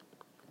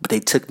 But they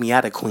took me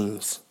out of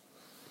Queens.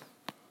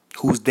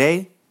 Who's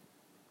they?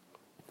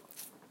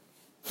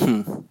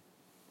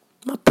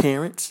 My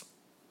parents.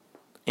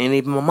 Ain't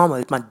even my mama,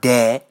 it's my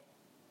dad.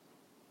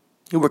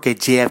 He work at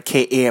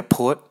JFK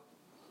Airport.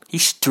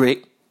 He's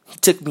strict. He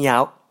took me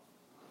out.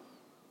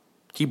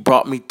 He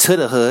brought me to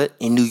the hood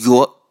in New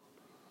York,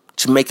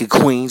 Jamaica,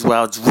 Queens, where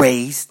I was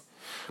raised.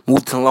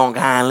 Moved to Long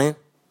Island.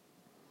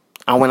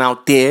 I went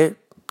out there.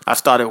 I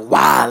started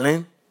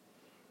wilding.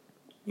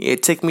 Yeah,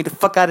 it took me the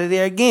fuck out of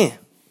there again.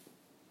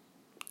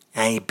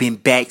 I ain't been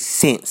back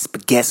since,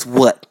 but guess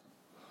what?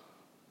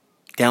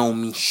 That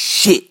don't mean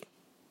shit.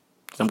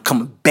 I'm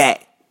coming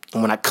back.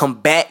 And when I come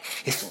back,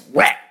 it's a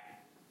wrap.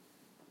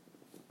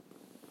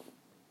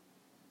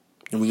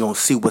 And we gonna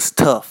see what's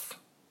tough.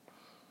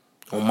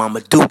 On Mama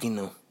Duke and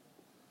them.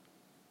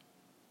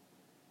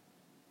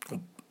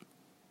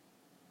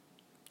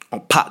 On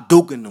Pop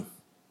Duke and them.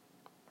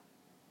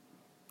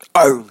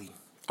 Early.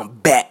 I'm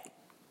back.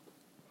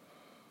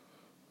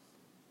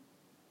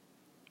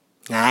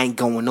 Now I ain't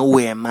going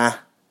nowhere, man.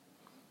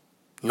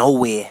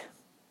 Nowhere.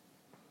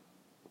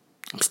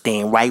 I'm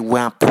staying right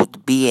where I'm supposed to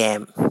be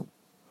at.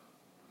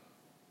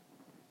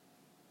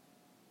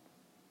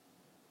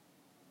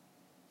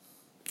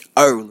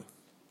 Early.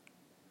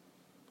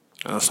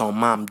 That's on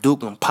Mom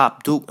Duke and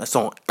Pop Duke. That's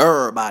on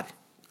everybody.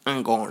 I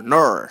ain't going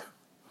nowhere.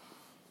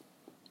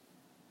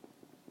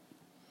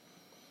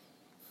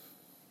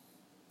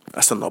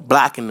 That's on no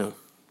blocking them.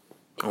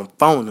 I'm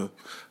phoning them.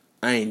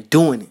 I ain't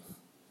doing it.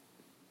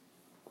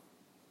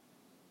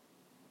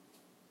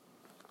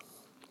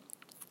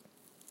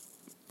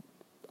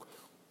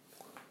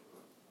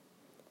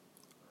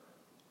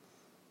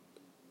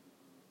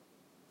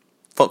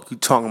 Fuck you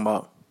talking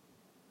about?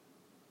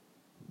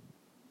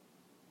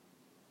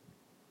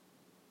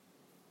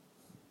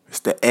 It's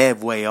the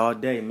Av way all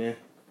day, man.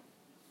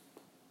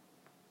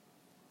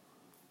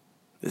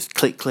 It's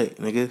click, click,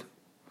 nigga.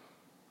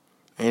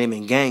 Ain't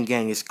even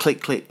gang, it's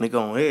click, click, nigga,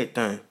 on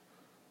everything.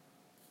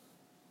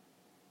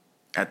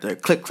 After a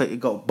click, click, it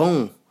go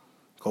boom.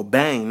 Go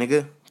bang,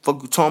 nigga.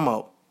 Fuck you talking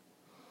about?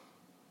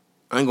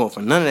 I ain't going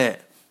for none of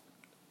that.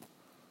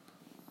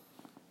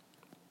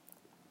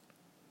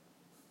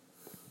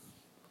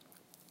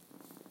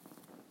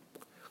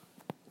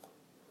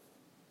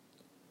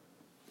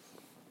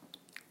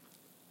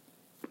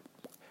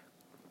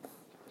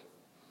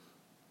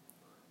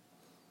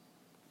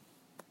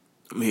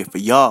 I'm here for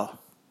y'all.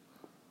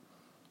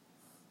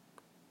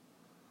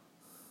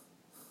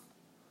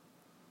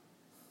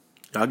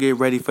 Y'all get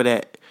ready for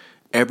that.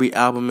 Every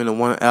album in the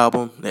one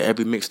album, that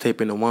every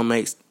mixtape in the one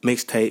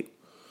mixtape.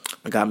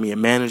 I got me a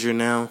manager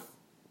now.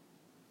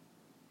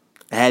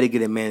 I had to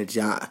get a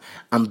manager.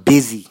 I'm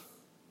busy.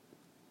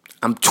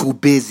 I'm too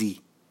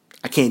busy.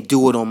 I can't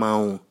do it on my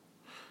own.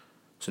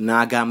 So now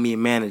I got me a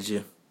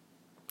manager.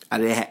 I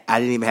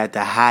didn't even have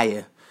to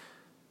hire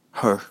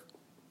her.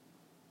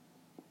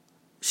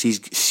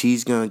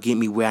 She's gonna get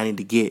me where I need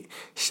to get.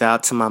 Shout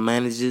out to my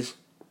managers.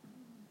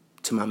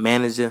 To my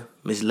manager,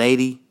 Miss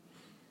Lady.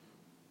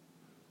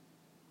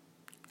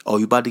 Oh,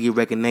 you about to get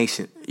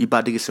recognition. You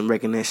about to get some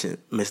recognition,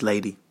 Miss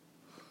Lady.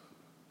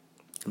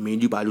 I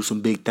mean, you about to do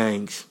some big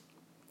things.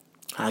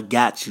 I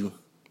got you.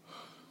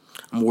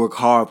 I'm gonna work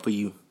hard for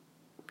you.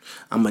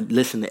 I'm gonna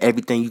listen to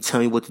everything you tell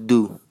me what to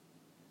do.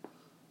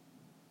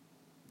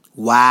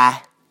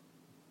 Why?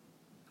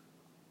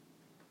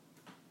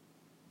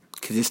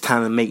 Because it's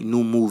time to make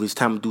new moves. It's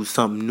time to do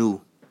something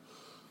new.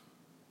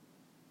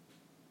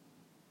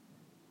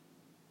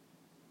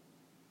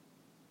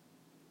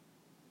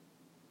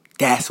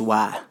 That's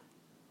why.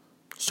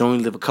 She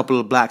only live a couple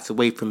of blocks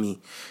away from me.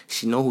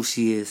 She know who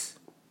she is.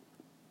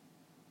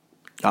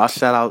 Y'all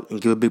shout out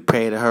and give a big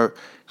prayer to her.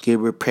 Give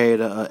a big prayer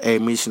to every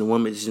mission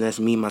woman. That's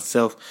me,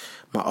 myself,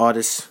 my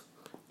artists,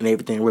 and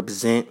everything I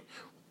represent.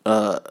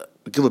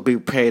 Give a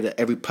big prayer to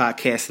every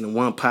podcast in the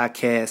one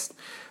podcast.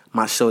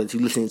 My show that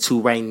you're listening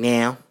to right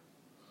now.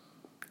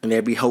 And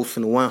every host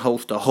in the one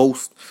host, the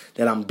host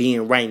that I'm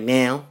being right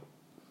now.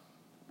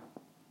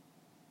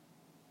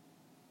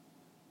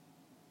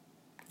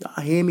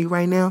 Y'all hear me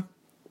right now?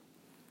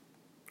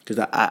 Because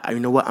I you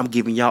know what? I'm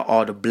giving y'all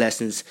all the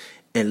blessings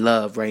and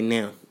love right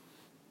now.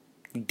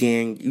 You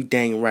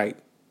dang right.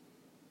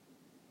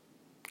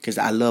 Because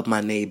I love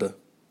my neighbor.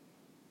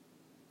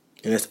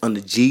 And that's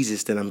under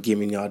Jesus that I'm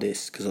giving y'all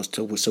this. Because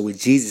so with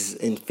Jesus,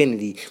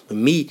 infinity. With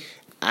me,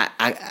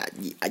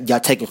 y'all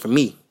taking from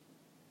me.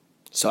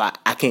 So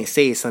I can't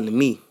say it's under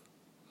me.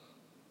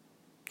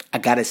 I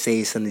gotta say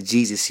it's under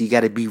Jesus. So you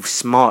gotta be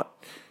smart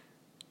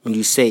when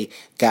you say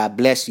God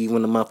bless you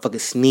when the motherfucker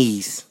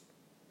sneeze.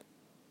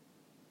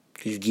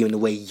 Because you're giving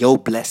away your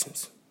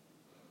blessings.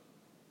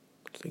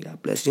 So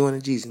God bless you under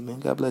Jesus, man.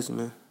 God bless you,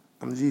 man.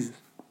 Under Jesus.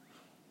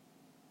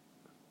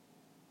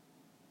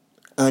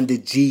 Under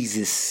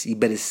Jesus. You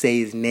better say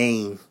his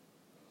name.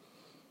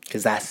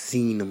 Because I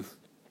seen him.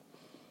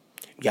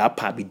 Y'all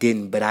probably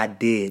didn't, but I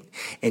did.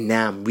 And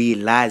now I'm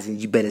realizing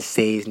you better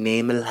say his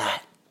name a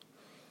lot.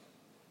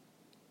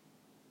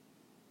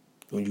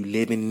 When you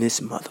live in this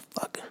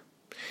motherfucker.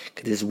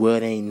 Because this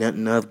world ain't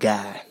nothing of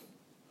God.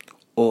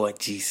 Or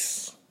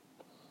Jesus.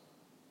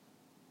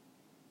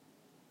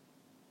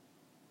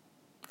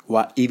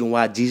 Even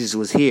while Jesus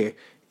was here,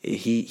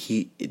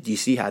 you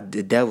see how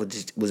the devil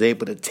just was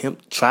able to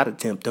try to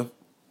tempt him.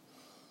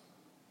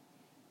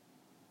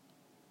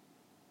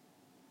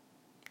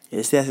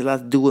 It has a lot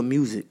to do with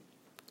music,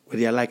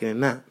 whether y'all like it or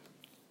not.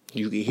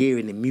 You can hear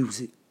it in the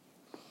music.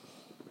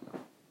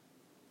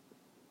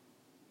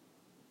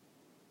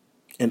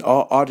 And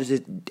all the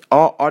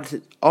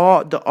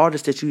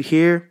artists that you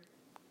hear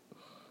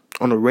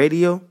on the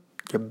radio,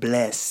 they're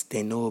blessed.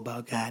 They know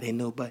about God.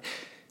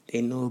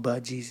 they know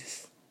about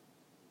Jesus.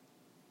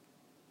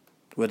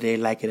 Whether they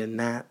like it or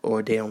not,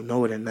 or they don't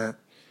know it or not.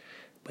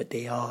 But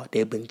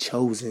they've been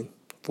chosen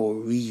for a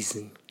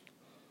reason.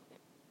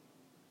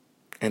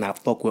 And I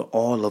fuck with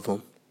all of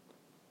them.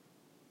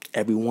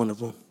 Every one of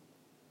them.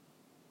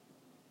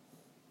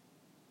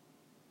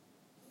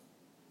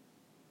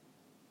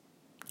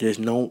 There's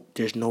no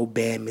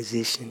bad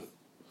musician.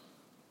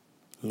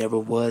 Never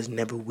was,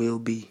 never will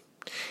be.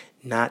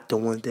 Not the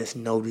ones that's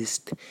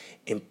noticed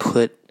and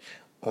put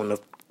on a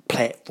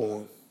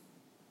platform.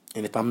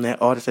 And if I'm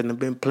that artist that have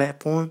been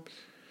platformed,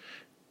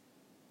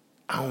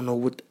 I don't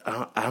know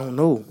I don't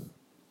know.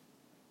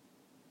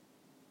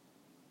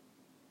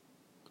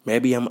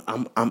 Maybe I'm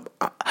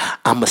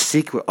a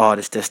secret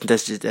artist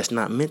that's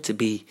not meant to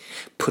be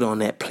put on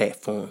that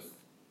platform.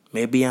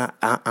 Maybe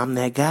I'm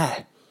that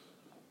guy.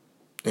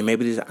 And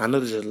maybe I know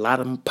there's a lot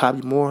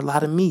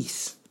of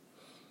me's.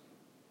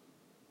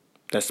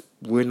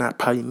 We're not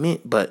probably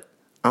meant, but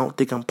I don't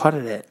think I'm part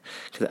of that.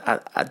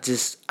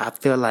 Cause I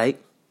feel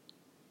like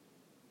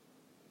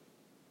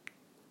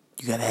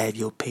you gotta have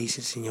your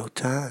patience and your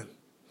time.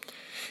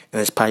 And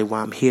that's probably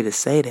why I'm here to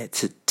say that,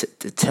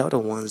 to tell the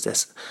ones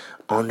that's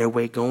on their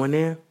way going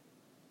there,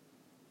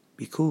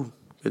 be cool.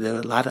 Because there are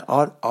a lot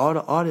of all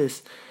the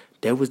artists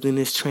that was in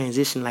this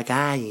transition like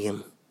I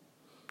am.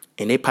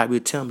 And they probably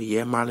would tell me,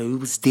 yeah, Marlon, we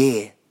was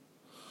there.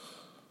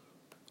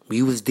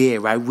 We was there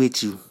right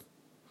with you.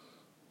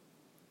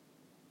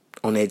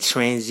 On that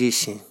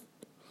transition.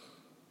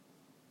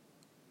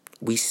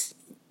 I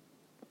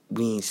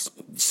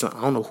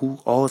don't know who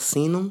all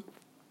seen them.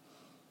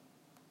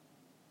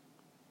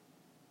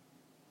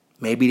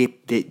 Maybe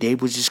they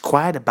was just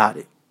quiet about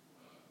it.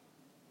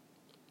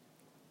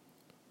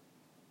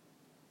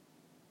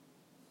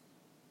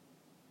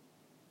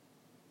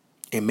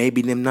 And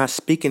maybe them not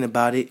speaking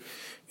about it,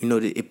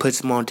 it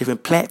puts them on a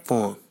different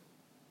platform.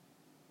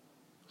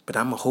 But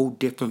I'm a whole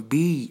different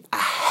breed. I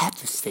have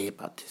to say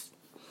about this.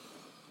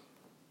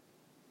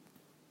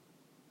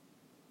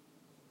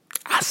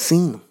 I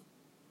seen them.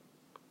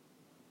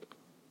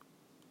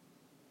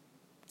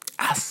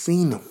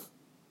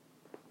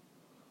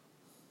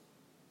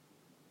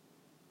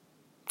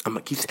 I'm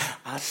gonna keep saying,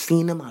 I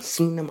seen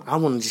them. I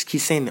want to just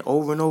keep saying it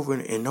over and over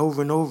and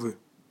over and over.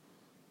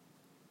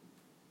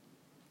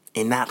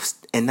 And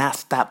not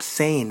stop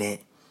saying that.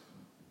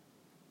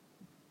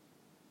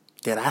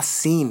 That I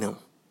seen them.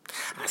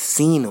 I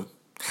seen him.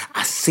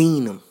 I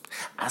seen him.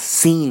 I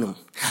seen him.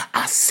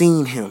 I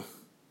seen him.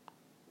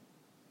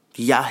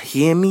 Do y'all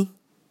hear me?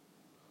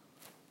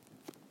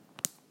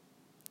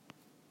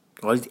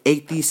 All these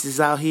atheists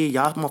out here,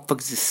 y'all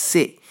motherfuckers is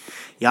sick.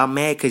 Y'all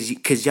mad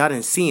cause y'all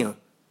didn't see him.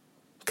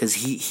 Cause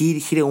he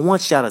didn't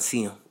want y'all to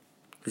see him.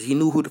 Cause he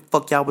knew who the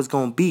fuck y'all was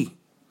gonna be.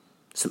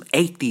 Some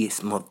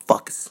atheist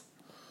motherfuckers.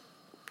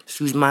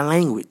 Excuse my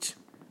language.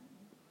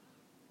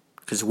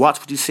 Cause watch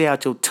what you say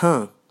out your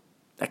tongue.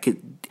 That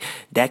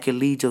could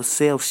lead your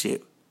self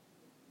shit.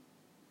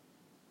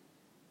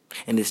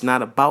 And it's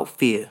not about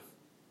fear.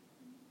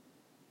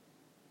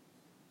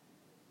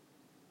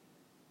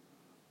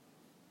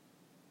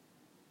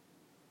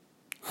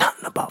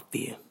 Nothing about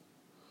fear.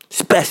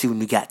 Especially when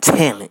you got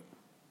talent.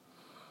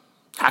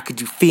 How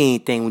could you fear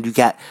anything when you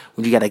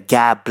got a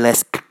God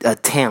blessed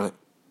talent?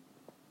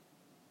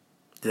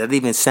 Does that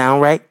even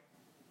sound right?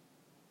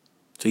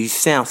 So you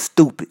sound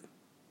stupid.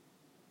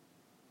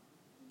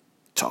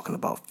 Talking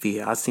about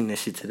fear. I seen that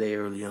shit today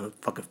earlier on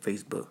fucking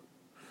Facebook.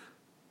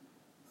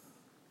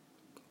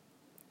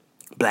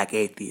 Black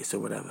atheist or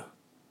whatever.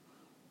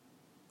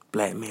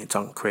 Black man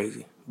talking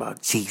crazy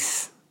about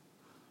Jesus.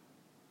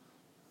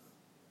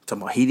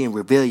 Talking about he didn't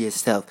reveal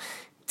himself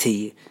to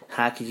you.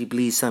 How could you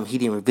believe something he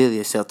didn't reveal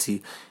himself to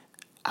you?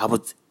 I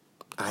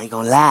ain't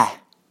gonna lie.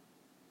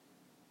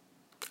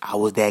 I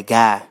was that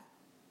guy.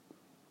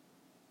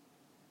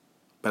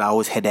 But I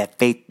always had that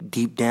faith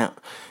deep down.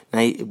 Now,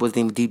 it wasn't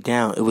even deep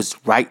down. It was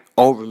right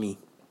over me.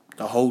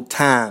 The whole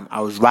time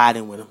I was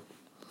riding with him.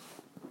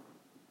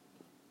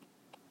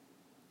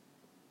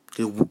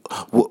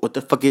 What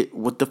the fuck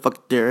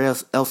there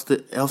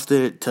else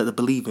there to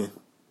believe in?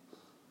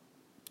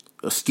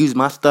 Excuse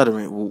my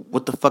stuttering.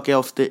 What the fuck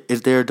else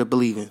is there to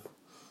believe in?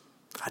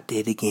 I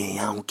did it again.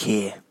 I don't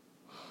care.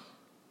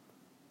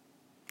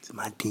 It's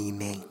my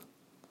DNA.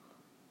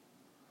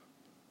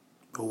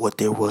 But what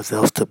there was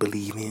else to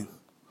believe in?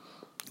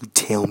 You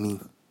tell me,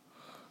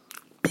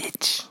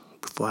 bitch.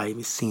 Before I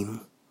even seen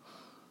him,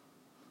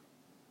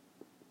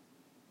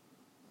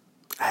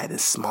 I had the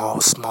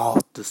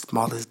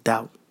smallest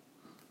doubt.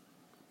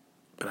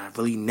 But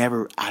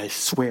I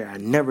swear, I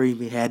never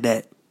even had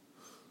that.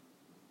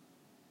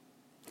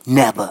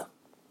 Never.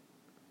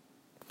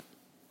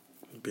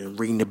 I've been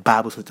reading the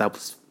Bible since I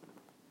was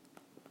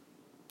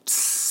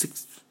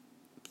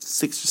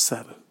six or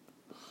seven.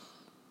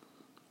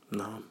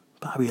 No,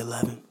 probably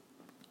 11.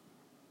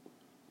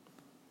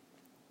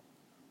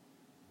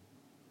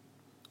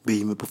 But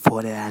even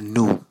before that, I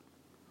knew.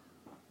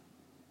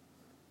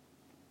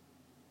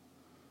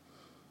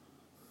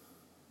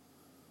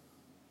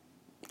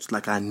 It's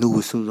like I knew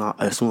as soon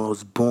as I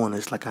was born.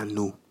 It's like I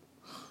knew.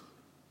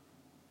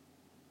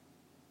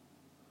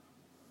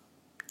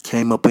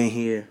 Came up in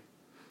here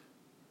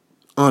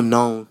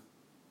unknown,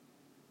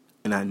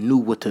 and I knew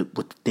what to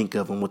think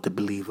of and what to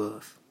believe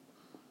of.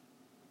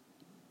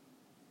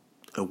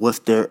 And what's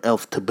there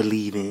else to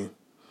believe in?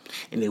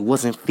 And it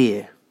wasn't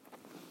fear.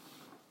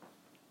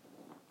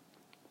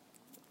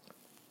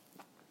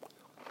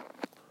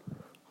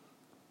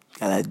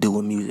 Got a lot to do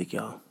with music,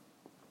 y'all.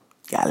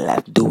 Got a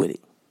lot to do with it.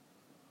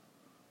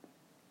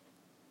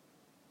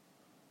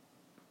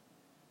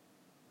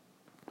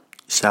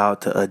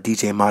 Shout out to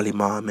DJ Marley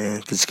Marl,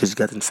 man, because you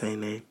got the same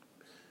name.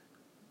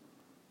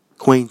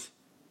 Queens.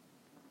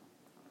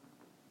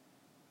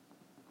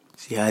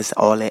 See how it's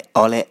all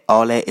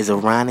that is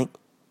ironic?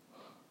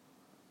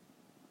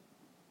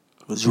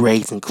 I was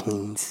raised in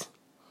Queens.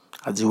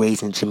 I was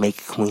raised in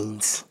Jamaica,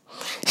 Queens.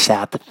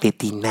 Shout out to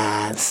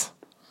 59s.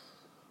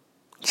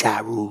 Ja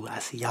Rule, I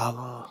see y'all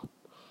all.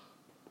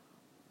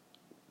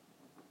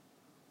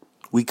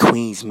 We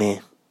Queens,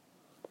 man.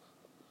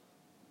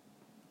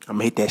 I'm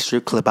gonna hit that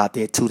strip club out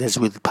there too. That's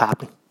really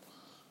popping.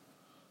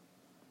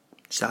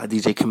 Shout out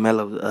DJ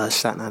Camelo,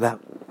 shouting that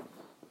out.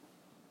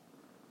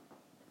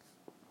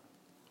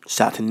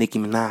 Shout out to Nicki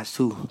Minaj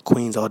too.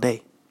 Queens all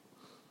day.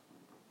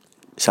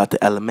 Shout out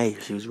to Ella Mai.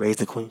 She was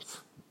raised in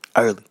Queens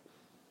early.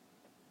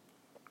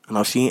 I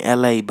know she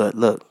in LA, but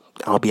look,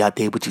 I'll be out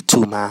there with you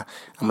too, man.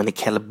 I'm in the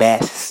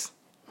Calabasas,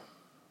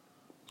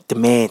 the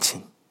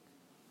mansion.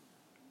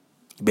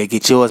 You better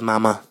get yours,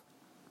 mama.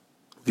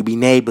 We could be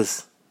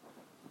neighbors.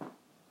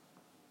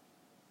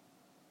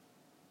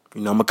 You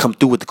know, I'm gonna come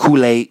through with the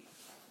Kool-Aid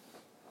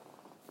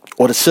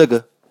or the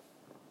sugar.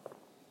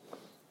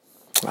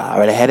 I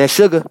already had that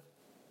sugar.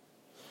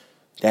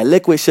 That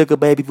liquid sugar,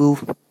 baby boo.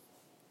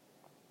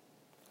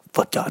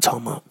 Fuck y'all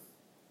talking about.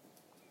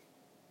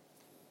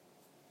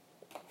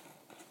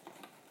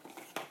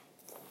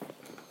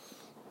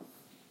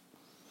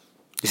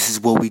 This is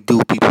what we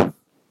do, people.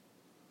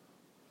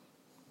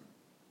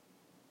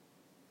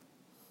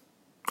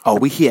 Oh,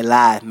 we here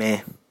live,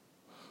 man.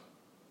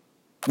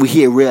 We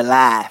here real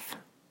live.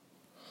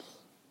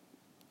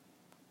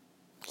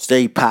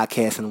 Stay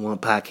podcasting in one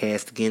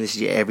podcast. Again, this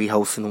is your every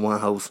host in one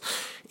host.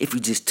 If you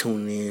just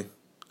tune in,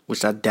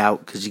 which I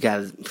doubt, because you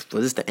gotta,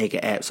 well, this is the Anchor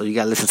app, so you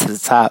gotta listen to the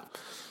top.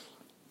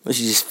 Unless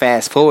you just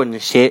fast forward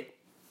and shit.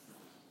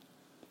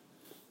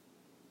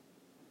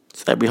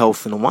 It's every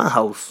host in one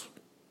host.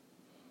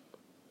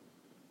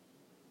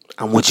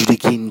 I want you to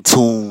get in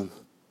tune.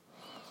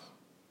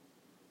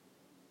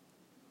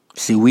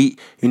 See,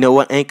 you know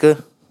what,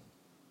 Anchor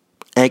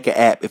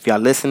app, if y'all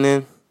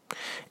listening,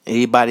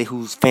 anybody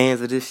who's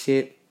fans of this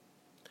shit,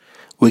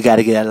 we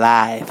gotta get it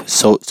live.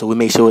 So we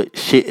make sure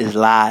shit is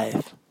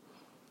live.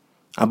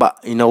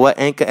 You know what,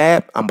 Anchor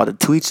app? I'm about to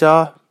tweet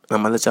y'all, and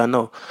I'm gonna let y'all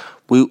know.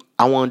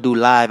 I wanna do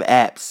live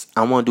apps.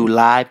 I wanna do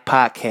live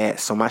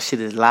podcasts, so my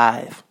shit is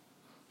live.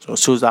 So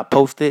as soon as I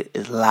post it,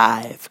 it's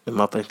live. And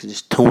motherfuckers can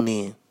just tune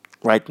in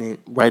right then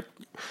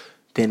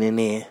and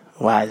there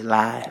while it's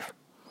live.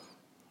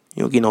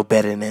 You don't get no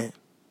better than that.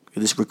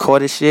 You just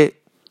record this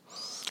shit.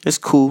 It's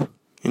cool.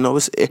 You know,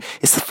 it's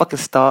a fucking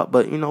start,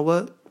 but you know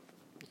what?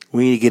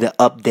 We need to get an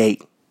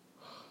update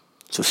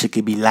so shit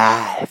can be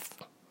live.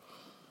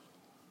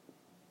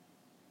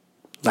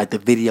 Like the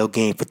video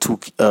game for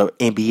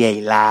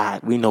NBA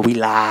live. We know we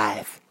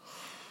live.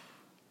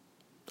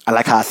 I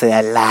like how I say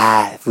that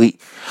live. We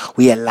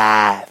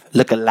alive.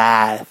 Look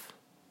alive.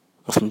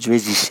 On some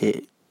Drizzy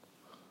shit.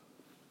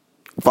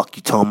 Fuck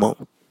you talking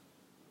about.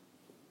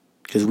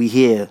 Cause we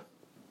here.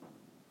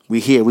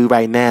 We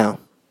right now.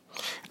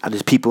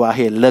 There's people out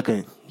here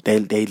looking.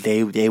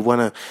 They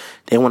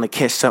wanna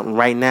catch something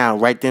right now,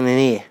 right then and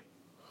there.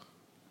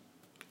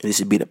 And this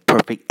would be the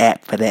perfect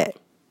app for that.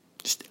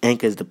 Just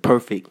Anchor is the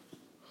perfect.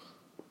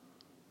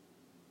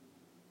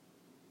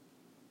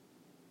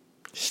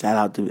 Shout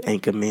out to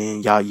Anchor,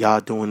 man. Y'all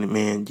doing it,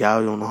 man.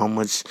 Y'all don't know how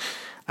much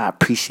I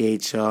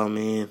appreciate y'all,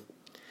 man.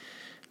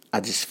 I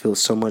just feel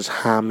so much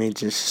homage,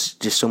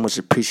 just so much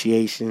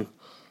appreciation.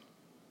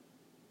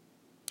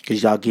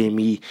 Cause y'all giving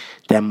me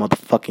that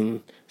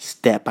motherfucking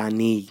step I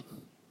need.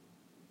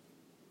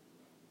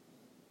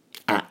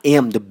 I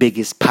am the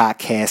biggest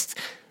podcast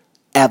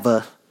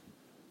ever.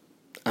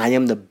 I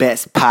am the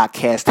best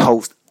podcast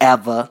host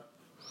ever.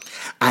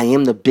 I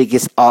am the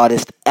biggest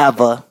artist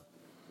ever.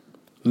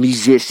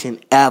 Musician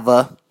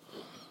ever.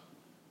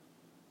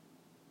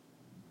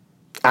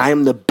 I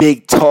am the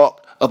big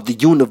talk of the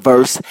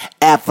universe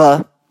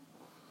ever.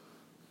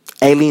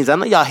 Aliens, I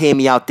know y'all hear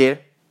me out there.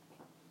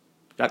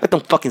 Y'all got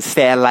them fucking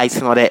satellites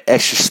and all that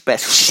extra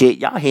special shit.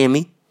 Y'all hear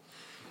me?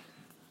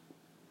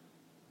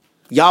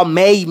 Y'all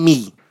made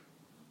me.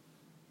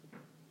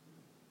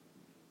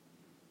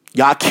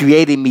 Y'all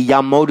created me.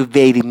 Y'all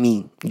motivated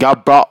me. Y'all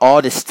brought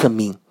all this to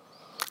me.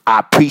 I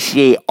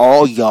appreciate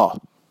all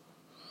y'all.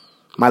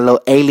 My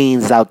little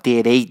aliens out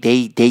there,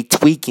 they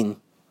tweaking.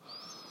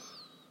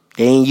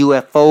 They ain't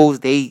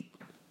UFOs.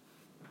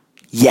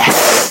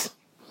 Yes.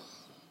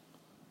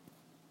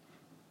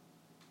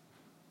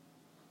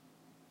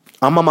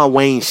 I'm on my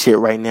Wayne shit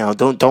right now.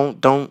 Don't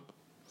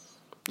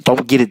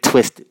get it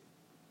twisted.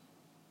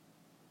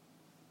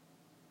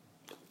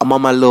 I'm I'm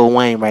on my Lil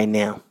Wayne right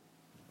now.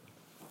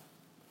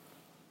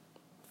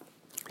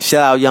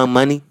 Shout out Young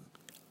Money.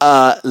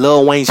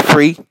 Lil Wayne's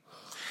free.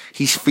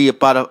 He's free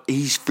up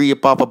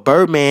off of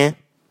Birdman.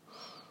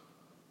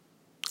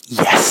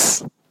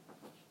 Yes.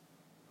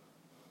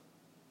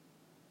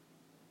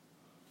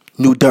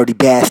 New Dirty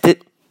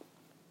Bastard.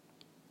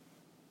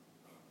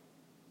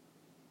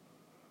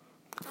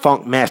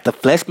 Funk Master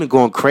Flex been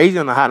going crazy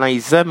on the Hot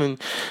 97,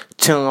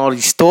 telling all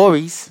these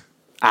stories.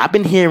 I've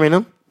been hearing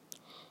them.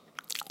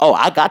 Oh,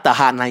 I got the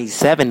Hot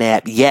 97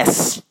 app.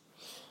 Yes.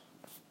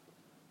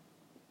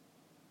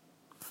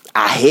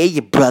 I hear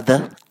you,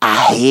 brother.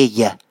 I hear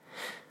you.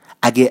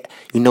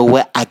 You know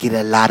what? I get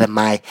a lot of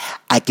my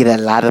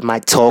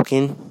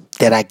talking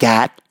that I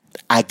got.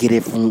 I get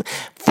it from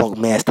Funk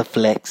Master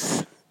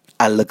Flex.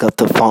 I look up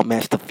to Funk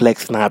Master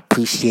Flex and I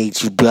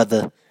appreciate you,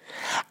 brother.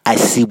 I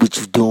see what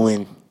you're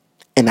doing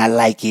and I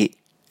like it.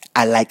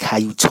 I like how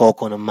you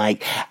talk on the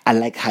mic. I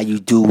like how you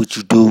do what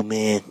you do,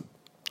 man.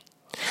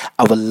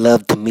 I would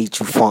love to meet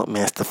you, Funk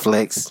Master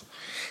Flex.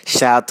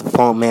 Shout out to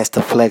Funk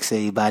Master Flex,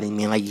 everybody,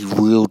 man. Like, you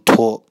real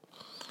talk.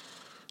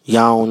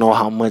 Y'all don't know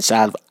how much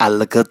I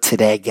look up to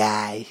that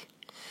guy.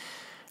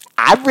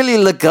 I really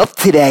look up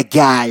to that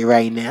guy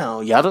right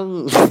now. Y'all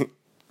don't...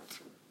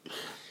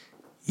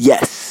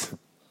 Yes.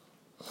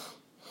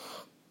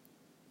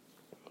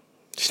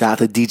 Shout out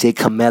to DJ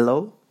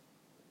Camelo.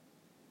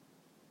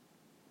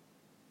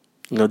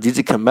 You know,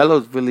 DJ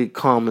Camelo's really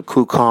calm and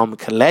cool, calm and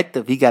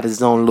collective. He got his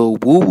own little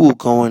woo-woo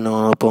going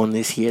on up on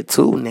this here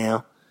too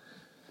now.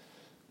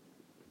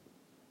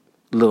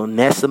 Little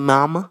Nessa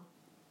Mama.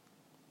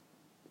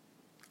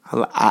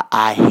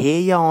 I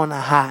hear y'all on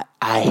the hot.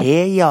 I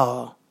hear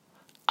y'all.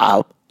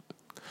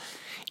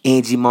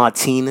 Angie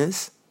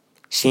Martinez.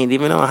 She ain't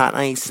even on Hot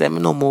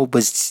 97 no more,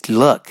 but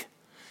look.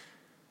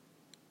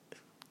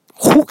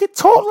 Who could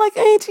talk like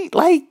Angie?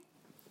 Like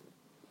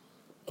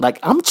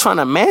I'm trying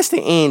to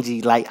master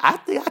Angie. Like, I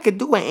think I could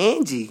do an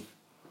Angie.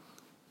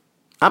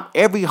 I'm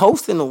every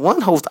host in the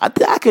one host. I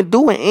think I could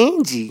do an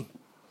Angie.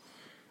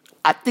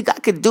 I think I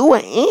could do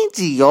an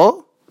Angie,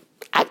 y'all.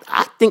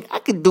 I think I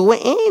could do an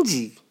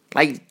Angie.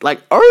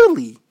 Like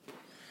early.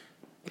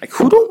 Like,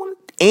 who don't want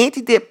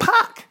Angie did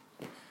Pac?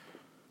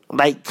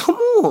 Like, come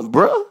on,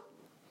 bro.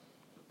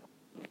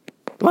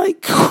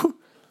 Like,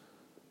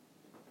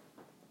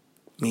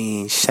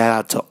 man, shout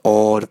out to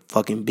all the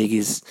fucking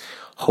biggest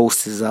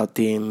hostess out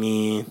there,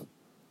 man.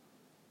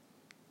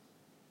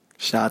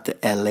 Shout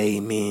out to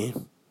LA,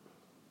 man.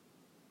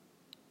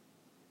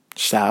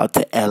 Shout out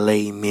to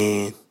LA,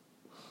 man.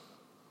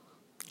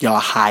 Y'all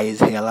high as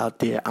hell out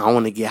there. I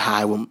want to get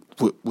high with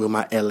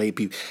my LA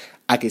people.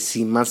 I can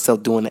see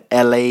myself doing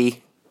the LA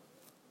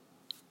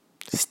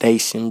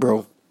station,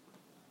 bro.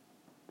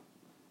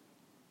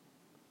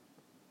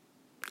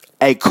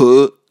 Hey,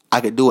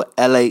 I could do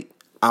a LA.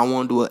 I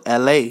want to do a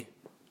LA.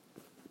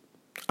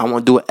 I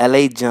want to do a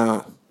LA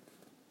John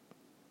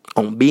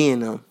on being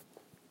them.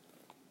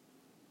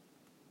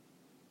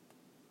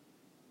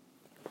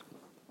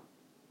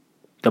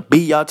 The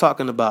beat y'all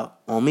talking about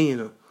on me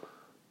and them.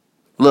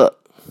 Look.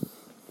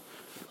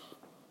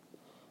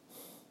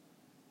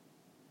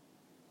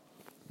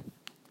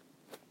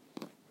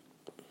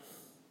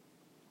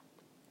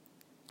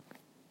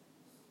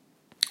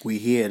 We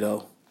here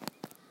though.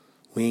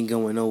 We ain't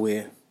going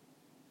nowhere.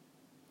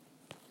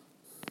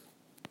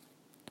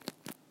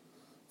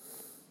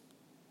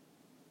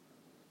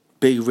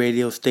 Big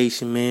radio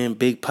station, man.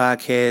 Big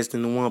podcast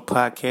and the one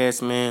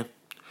podcast, man.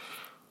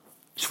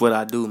 It's what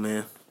I do,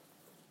 man.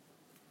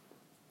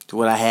 It's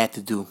what I had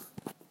to do.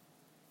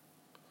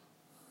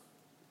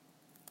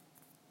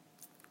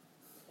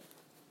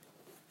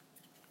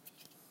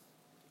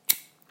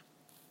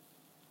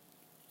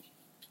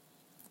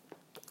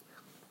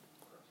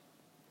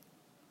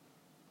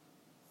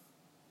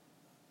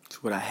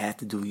 It's what I had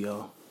to do,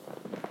 y'all.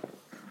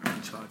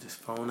 Charge this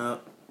phone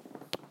up.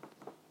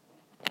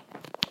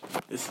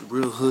 This is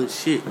real hood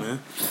shit, man.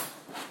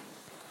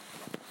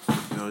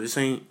 You know, this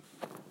ain't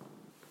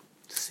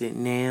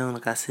sitting down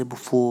like I said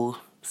before.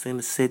 This ain't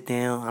a sit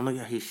down. I know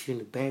y'all hear shit in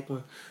the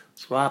background.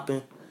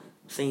 Dropping.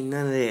 This ain't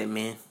none of that,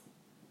 man.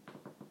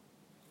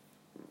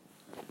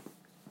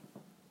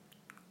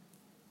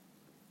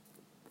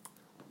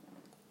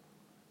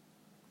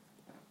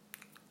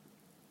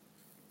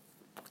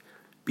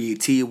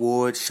 BET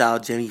Awards. Shout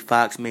out Jamie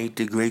Foxx, man. He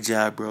did a great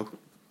job, bro.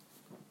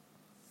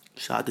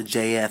 Shout out to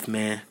JF,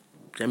 man.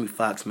 Jamie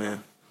Foxx,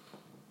 man.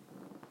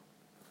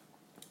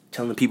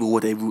 Telling people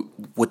what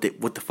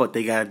the fuck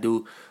they gotta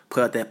do.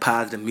 Put out that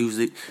positive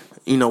music.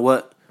 You know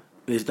what?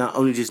 It's not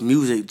only just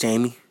music,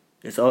 Jamie.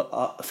 It's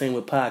all same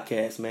with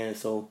podcasts, man.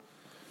 So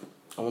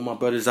I want my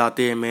brothers out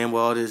there, man, with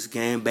all this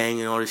gang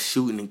banging, all this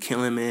shooting and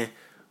killing, man.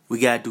 We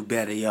gotta do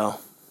better, y'all.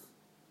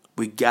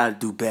 We gotta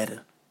do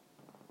better.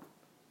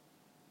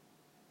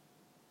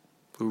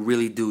 We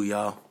really do,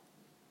 y'all.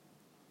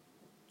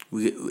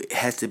 It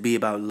has to be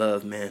about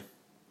love, man.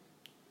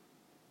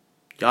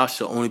 Y'all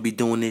should only be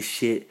doing this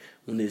shit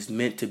when it's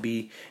meant to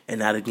be and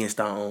not against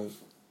our own.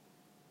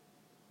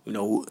 You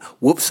know,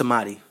 whoop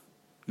somebody.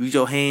 Use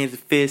your hands and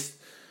fists.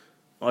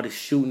 all this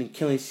shooting and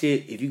killing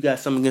shit. If you got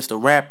something against a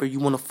rapper you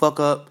want to fuck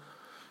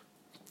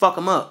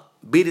him up.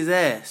 Beat his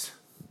ass.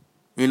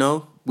 You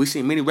know? We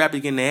seen many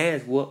rappers getting their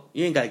ass whooped.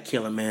 You ain't got to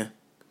kill him, man.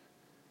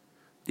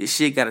 This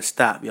shit got to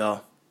stop,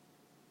 y'all.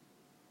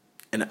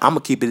 And I'm going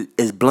to keep it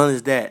as blunt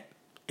as that.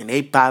 And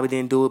they probably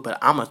didn't do it, but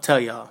I'm going to tell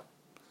y'all.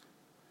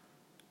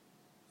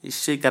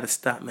 This shit got to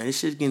stop, man. This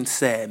shit's getting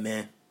sad,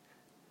 man.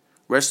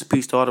 Rest in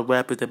peace to all the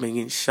rappers that been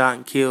getting shot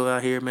and killed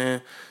out here,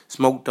 man.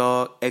 Smoke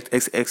Dogg,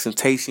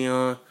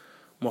 XXXTentacion,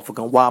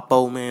 motherfucking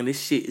Wapo, man. This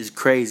shit is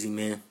crazy,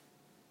 man.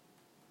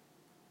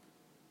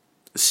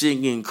 This shit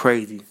getting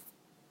crazy.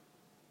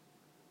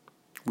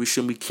 We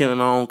shouldn't be killing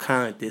our own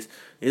kind like this.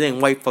 It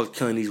ain't white folks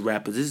killing these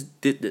rappers.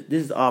 This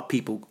is our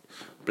people,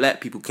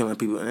 black people killing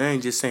people. And I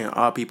ain't just saying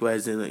our people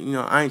as in, you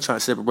know, I ain't trying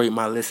to separate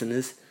my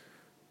listeners.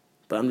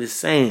 But I'm just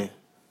saying.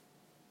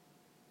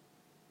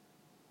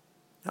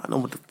 Y'all know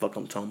what the fuck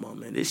I'm talking about,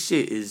 man. This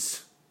shit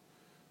is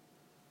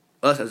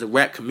us as a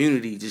rap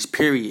community, just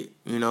period,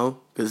 you know?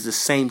 Because it's the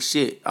same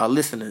shit. Our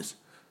listeners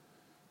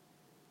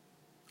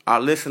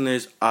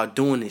are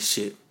doing this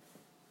shit.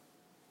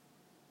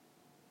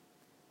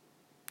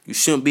 You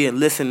shouldn't be a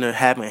listener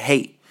having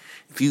hate.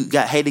 If you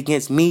got hate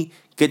against me,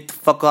 get the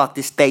fuck off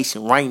this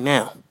station right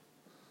now.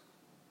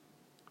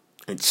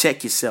 And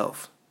check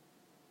yourself.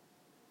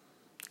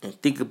 And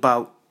think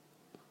about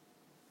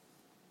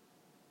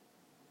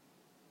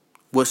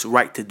what's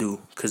right to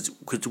do. Cause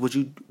what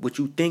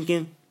you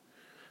thinking,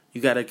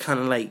 you gotta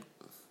kinda like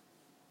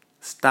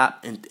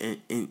stop and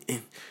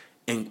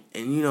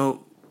you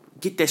know,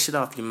 get that shit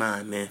off your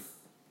mind, man.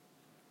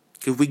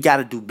 Cause we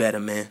gotta do better,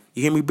 man.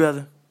 You hear me,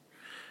 brother?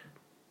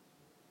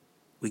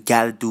 We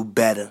gotta do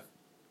better.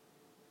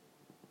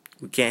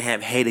 We can't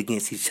have hate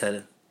against each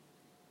other.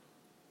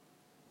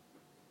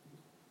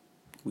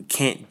 We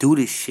can't do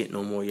this shit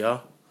no more,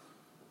 y'all.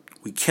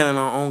 We killing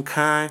our own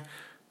kind.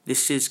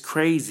 This shit's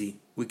crazy.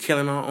 We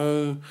killing our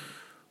own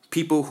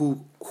people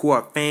who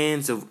are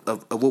fans of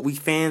what we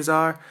fans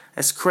are.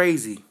 That's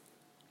crazy.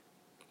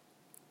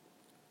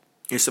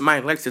 If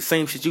somebody likes the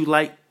same shit you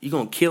like, you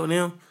gonna kill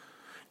them?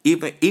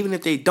 Even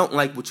if they don't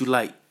like what you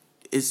like,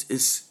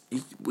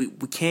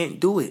 we can't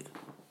do it.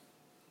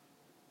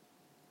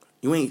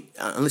 You ain't,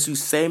 unless you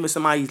saving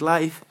somebody's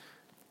life.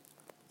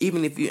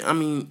 Even if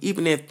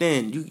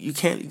then you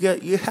can't.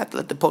 You have to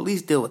let the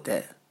police deal with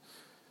that.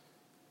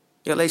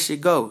 You gotta let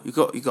shit go. You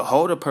can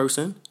hold a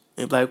person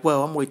and be like,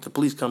 well, I'm waiting till the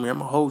police come here. I'm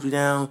gonna hold you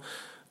down.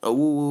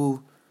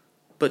 Woo.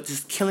 But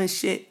just killing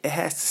shit, it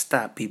has to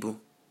stop, people.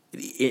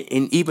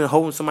 And even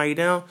holding somebody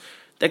down,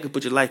 that could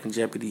put your life in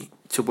jeopardy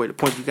to where the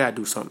point you gotta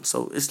do something.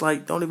 So it's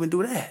like, don't even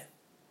do that.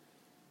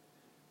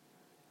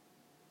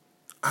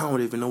 I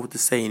don't even know what to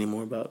say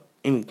anymore about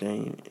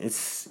anything.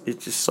 It's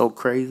just so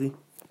crazy.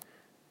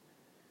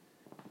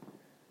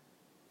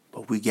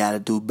 But we gotta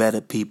do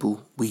better,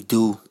 people. We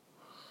do.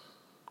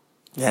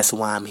 That's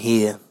why I'm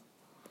here.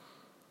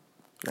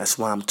 That's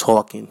why I'm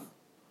talking.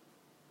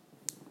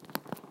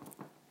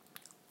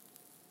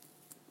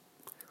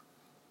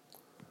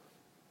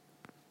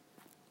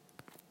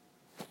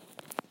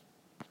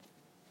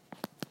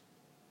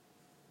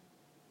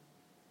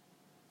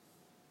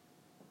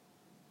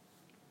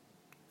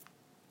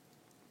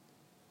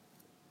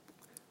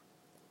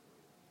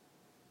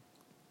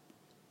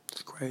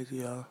 It's crazy,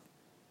 y'all.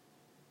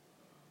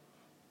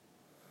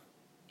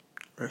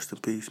 Rest in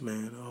peace,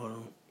 man. Hold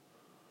on.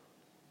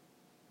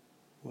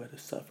 Who had to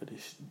suffer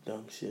this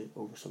dumb shit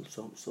over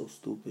something so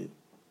stupid.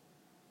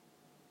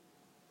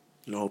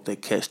 And I hope they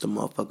catch the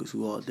motherfuckers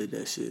who all did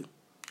that shit.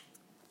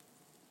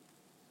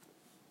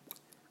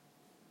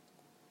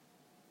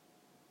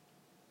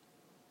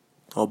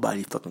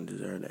 Nobody fucking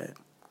deserve that.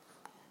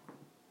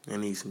 I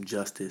need some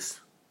justice.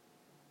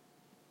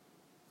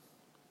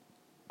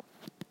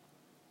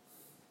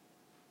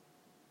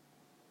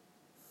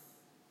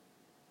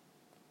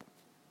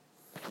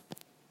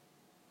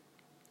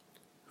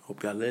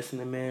 Hope y'all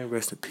listening, man.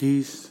 Rest in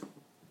peace.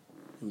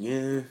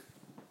 Yeah.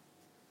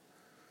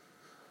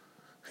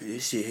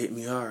 This shit hit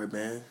me hard,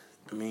 man.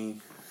 I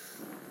mean,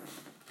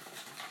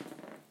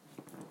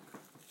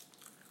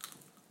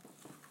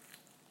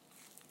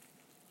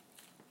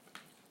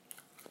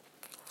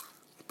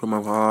 put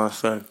my heart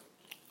aside.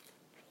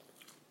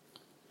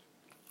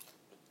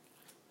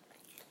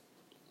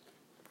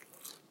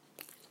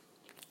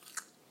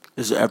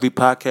 This is every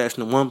podcast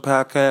in the one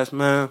podcast,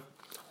 man.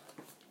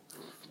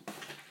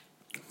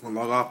 I'm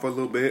gonna log off for a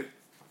little bit.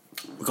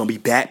 We're gonna be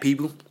back,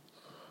 people.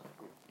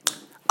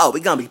 Oh,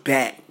 we're gonna be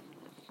back.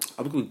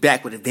 We're gonna be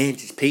back with a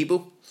vengeance,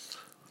 people.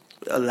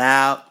 We're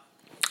loud.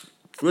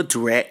 We're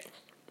direct.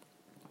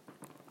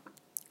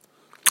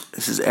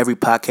 This is every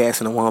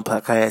podcast in the one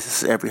podcast.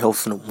 This is every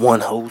host in the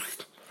one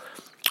host.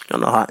 I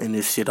don't know how I end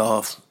this shit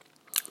off.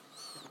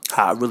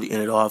 How I really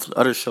end it off.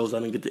 Other shows I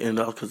didn't get to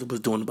end off because it was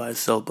doing it by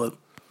itself, but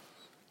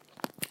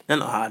I don't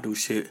know how I do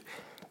shit.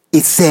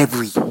 It's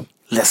every.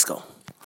 Let's go.